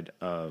side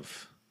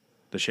of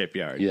the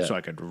shipyard so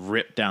I could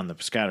rip down the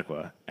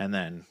Piscataqua and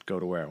then go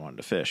to where I wanted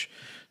to fish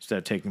instead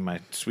of taking my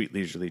sweet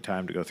leisurely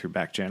time to go through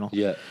back channel.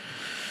 Yeah.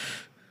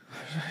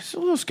 It's a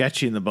little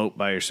sketchy in the boat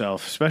by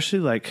yourself, especially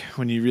like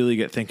when you really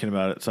get thinking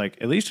about it. It's like,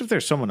 at least if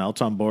there's someone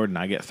else on board and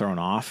I get thrown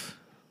off,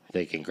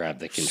 they can grab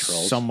the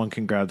controls. Someone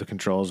can grab the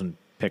controls and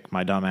pick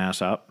my dumb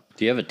ass up.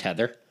 Do you have a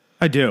tether?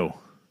 I do.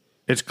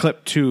 It's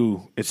clipped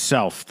to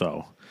itself,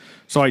 though.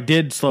 So I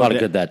did slow down. A lot of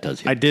good that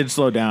does you. I did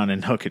slow down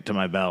and hook it to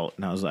my belt,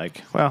 and I was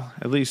like, well,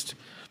 at least,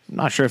 I'm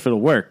not sure if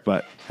it'll work,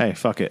 but hey,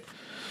 fuck it.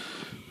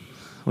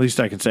 At least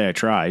I can say I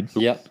tried.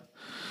 Yep.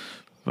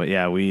 But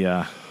yeah,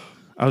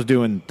 I was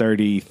doing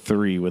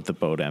 33 with the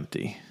boat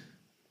empty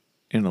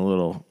in a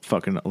little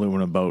fucking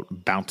aluminum boat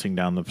bouncing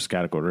down the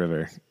Piscataqua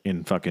River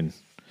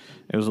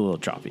it was a little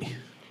choppy.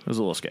 It was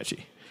a little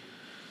sketchy.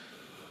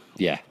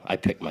 Yeah, I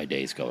pick my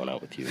days going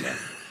out with you, man.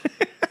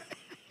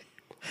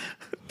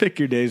 Pick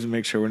your days and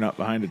make sure we're not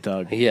behind a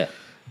tug. Yeah.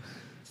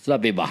 It's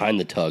not being behind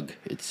the tug.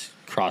 It's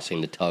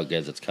crossing the tug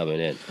as it's coming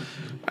in.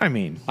 I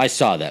mean, I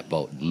saw that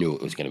boat, knew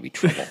it was going to be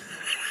trouble.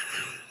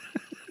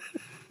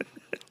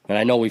 And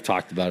I know we've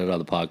talked about it on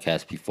the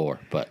podcast before,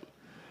 but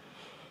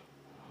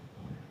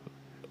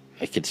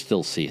I could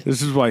still see it.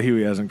 This is why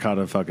Huey hasn't caught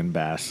a fucking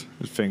bass.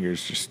 His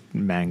fingers just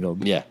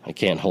mangled. Yeah, I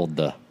can't hold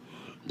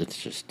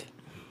it's just...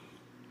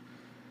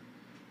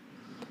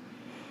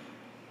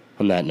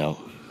 On that note.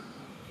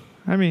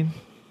 I mean,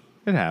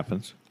 it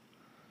happens.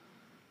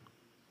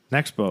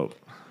 Next boat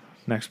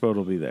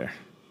will be there.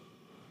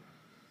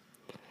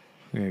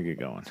 I gotta get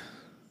going.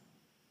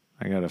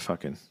 I gotta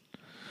fucking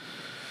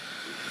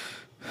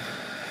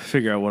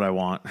figure out what I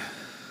want.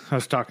 I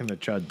was talking to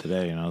Chud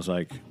today, and I was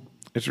like,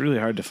 it's really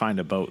hard to find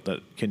a boat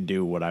that can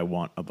do what I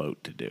want a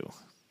boat to do.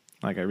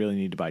 Like, I really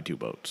need to buy 2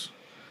 boats.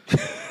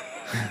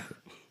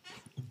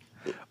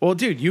 Well,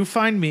 dude, you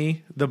find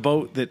me the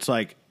boat that's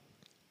like,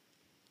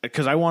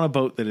 because I want a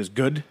boat that is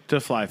good to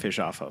fly fish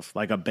off of,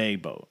 like a bay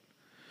boat,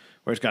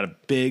 where it's got a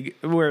big,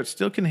 where it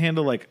still can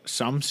handle like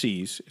some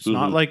seas. It's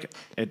not like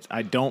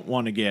I don't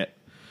want to get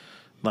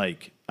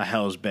like a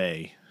Hell's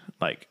Bay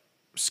like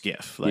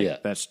skiff.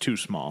 Like that's too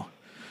small.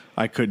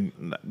 I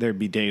couldn't. There'd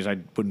be days I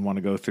wouldn't want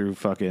to go through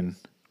fucking,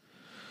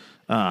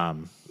 back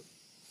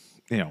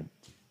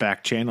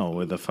channel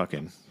with a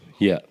fucking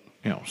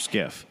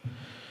skiff.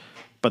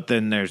 But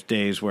then there's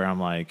days where I'm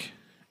like,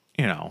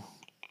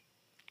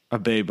 a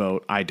bay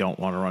boat I don't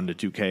want to run to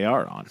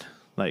 2KR on.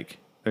 Like,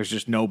 there's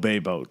just no bay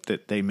boat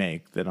that they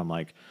make that I'm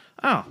like,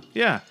 oh,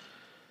 yeah.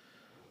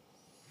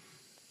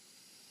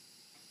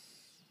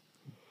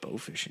 Bow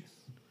fishing.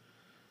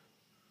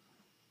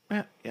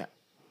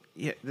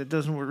 Yeah, that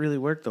doesn't really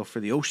work, though, for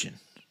the ocean.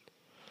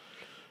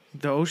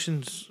 The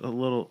ocean's a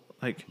little,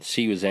 like...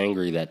 Sea was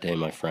angry that day,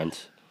 my friend.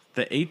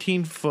 The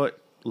 18-foot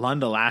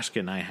Lund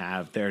Alaskan I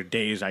have, there are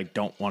days I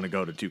don't want to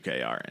go to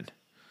 2KR in.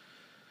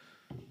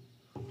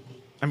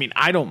 I mean,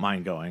 I don't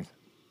mind going,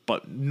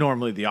 but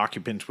normally the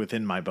occupants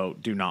within my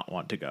boat do not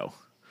want to go.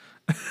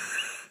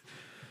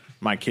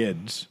 My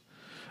kids.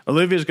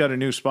 Olivia's got a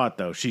new spot,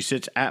 though. She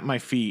sits at my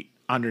feet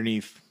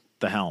underneath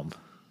the helm.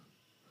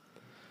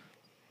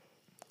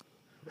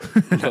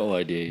 No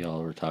idea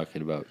y'all were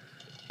talking about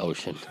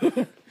ocean.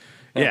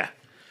 Yeah.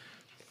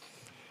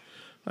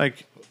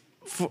 Like,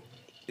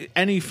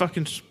 any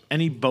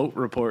boat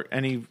report,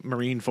 any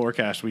marine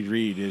forecast we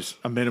read is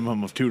a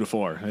minimum of 2 to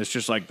 4. It's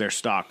just like their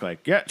stock.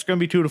 Like, yeah, it's going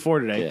to be 2 to 4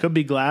 today. Yeah. Could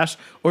be glass,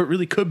 or it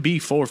really could be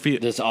 4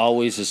 feet. There's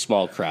always a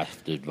small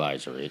craft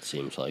advisory, it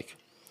seems like.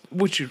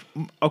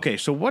 Okay,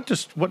 so what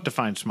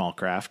defines small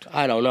craft?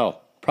 I don't know.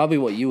 Probably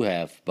what you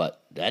have,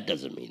 but that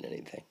doesn't mean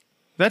anything.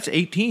 That's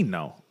 18,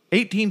 though.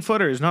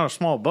 18-footer is not a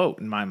small boat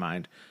in my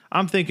mind.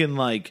 I'm thinking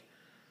like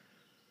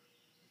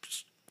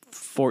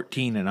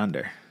 14 and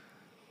under.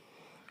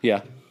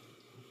 Yeah.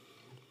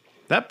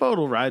 That boat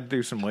will ride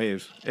through some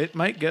waves. It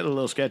might get a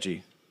little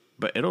sketchy,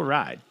 but it'll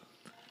ride.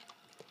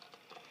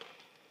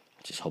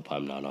 just hope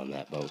I'm not on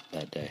that boat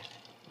that day.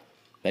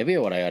 Maybe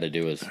what I ought to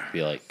do is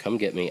be like, come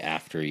get me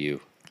after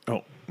you.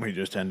 Oh, we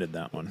just ended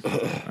that one. All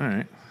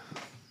right.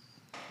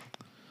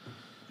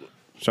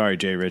 Sorry,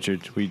 Jay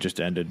Richards. We just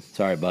ended.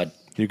 Sorry, bud.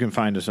 You can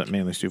find us at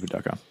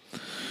mainlystupid.com.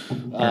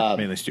 Or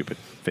Mainly Stupid,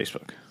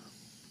 Facebook.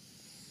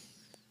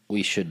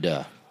 We should,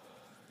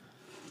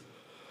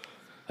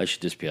 I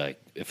should just be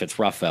like, if it's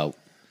rough out,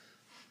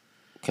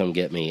 come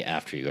get me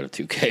after you go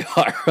to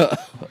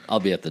 2KR. I'll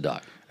be at the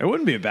dock. It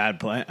wouldn't be a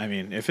bad plan. I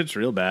mean, if it's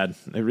real bad,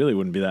 it really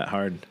wouldn't be that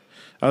hard.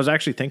 I was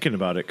actually thinking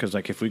about it because,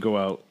 like, if we go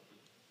out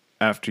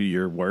after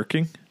you're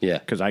working, yeah,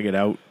 because I get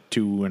out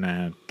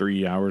 2.5,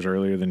 3 hours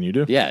earlier than you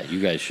do. Yeah, you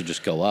guys should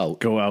just go out.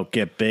 Go out,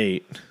 get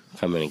bait.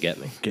 Come in and get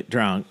me. Get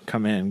drunk,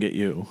 come in, get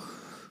you.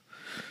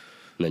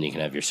 And then you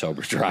can have your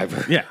sober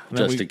driver. Yeah.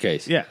 Just in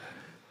case. Yeah.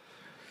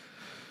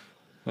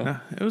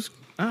 It was...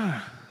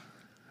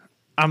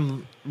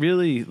 I'm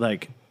really,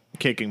 like,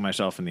 kicking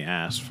myself in the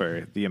ass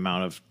for the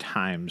amount of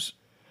times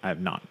I've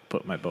not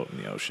put my boat in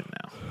the ocean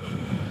now.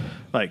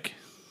 Like,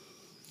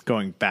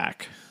 going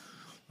back,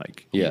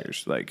 like,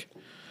 years. Like,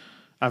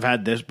 I've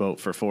had this boat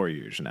for 4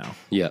 years now.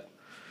 Yeah.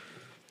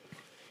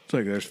 It's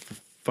like there's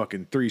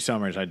fucking 3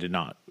 summers I did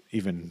not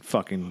even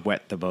fucking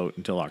wet the boat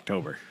until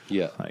October.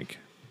 Yeah. Like,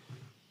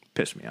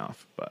 pissed me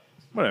off, but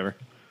whatever.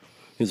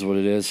 Is what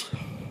it is.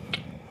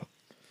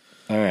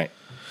 All right.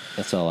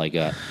 That's all I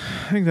got.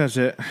 I think that's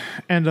it.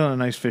 End on a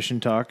nice fishing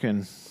talk.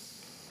 And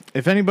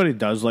if anybody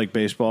does like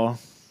baseball,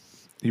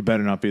 you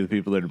better not be the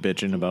people that are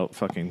bitching about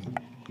fucking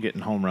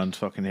getting home runs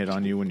fucking hit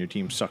on you when your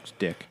team sucks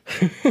dick.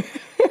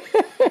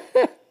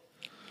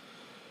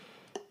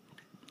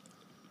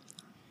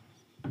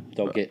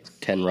 Don't get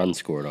 10 runs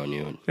scored on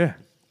you and Yeah.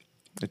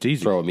 It's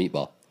easy. throw a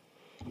meatball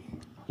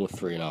with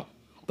 3-0.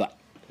 But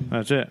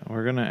That's it.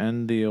 We're going to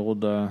end the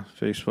old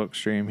Facebook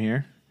stream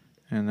here.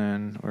 And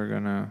then we're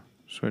going to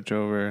switch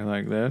over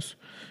like this.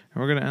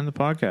 And we're going to end the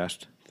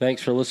podcast.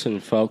 thanks for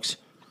listening, folks.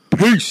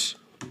 Peace.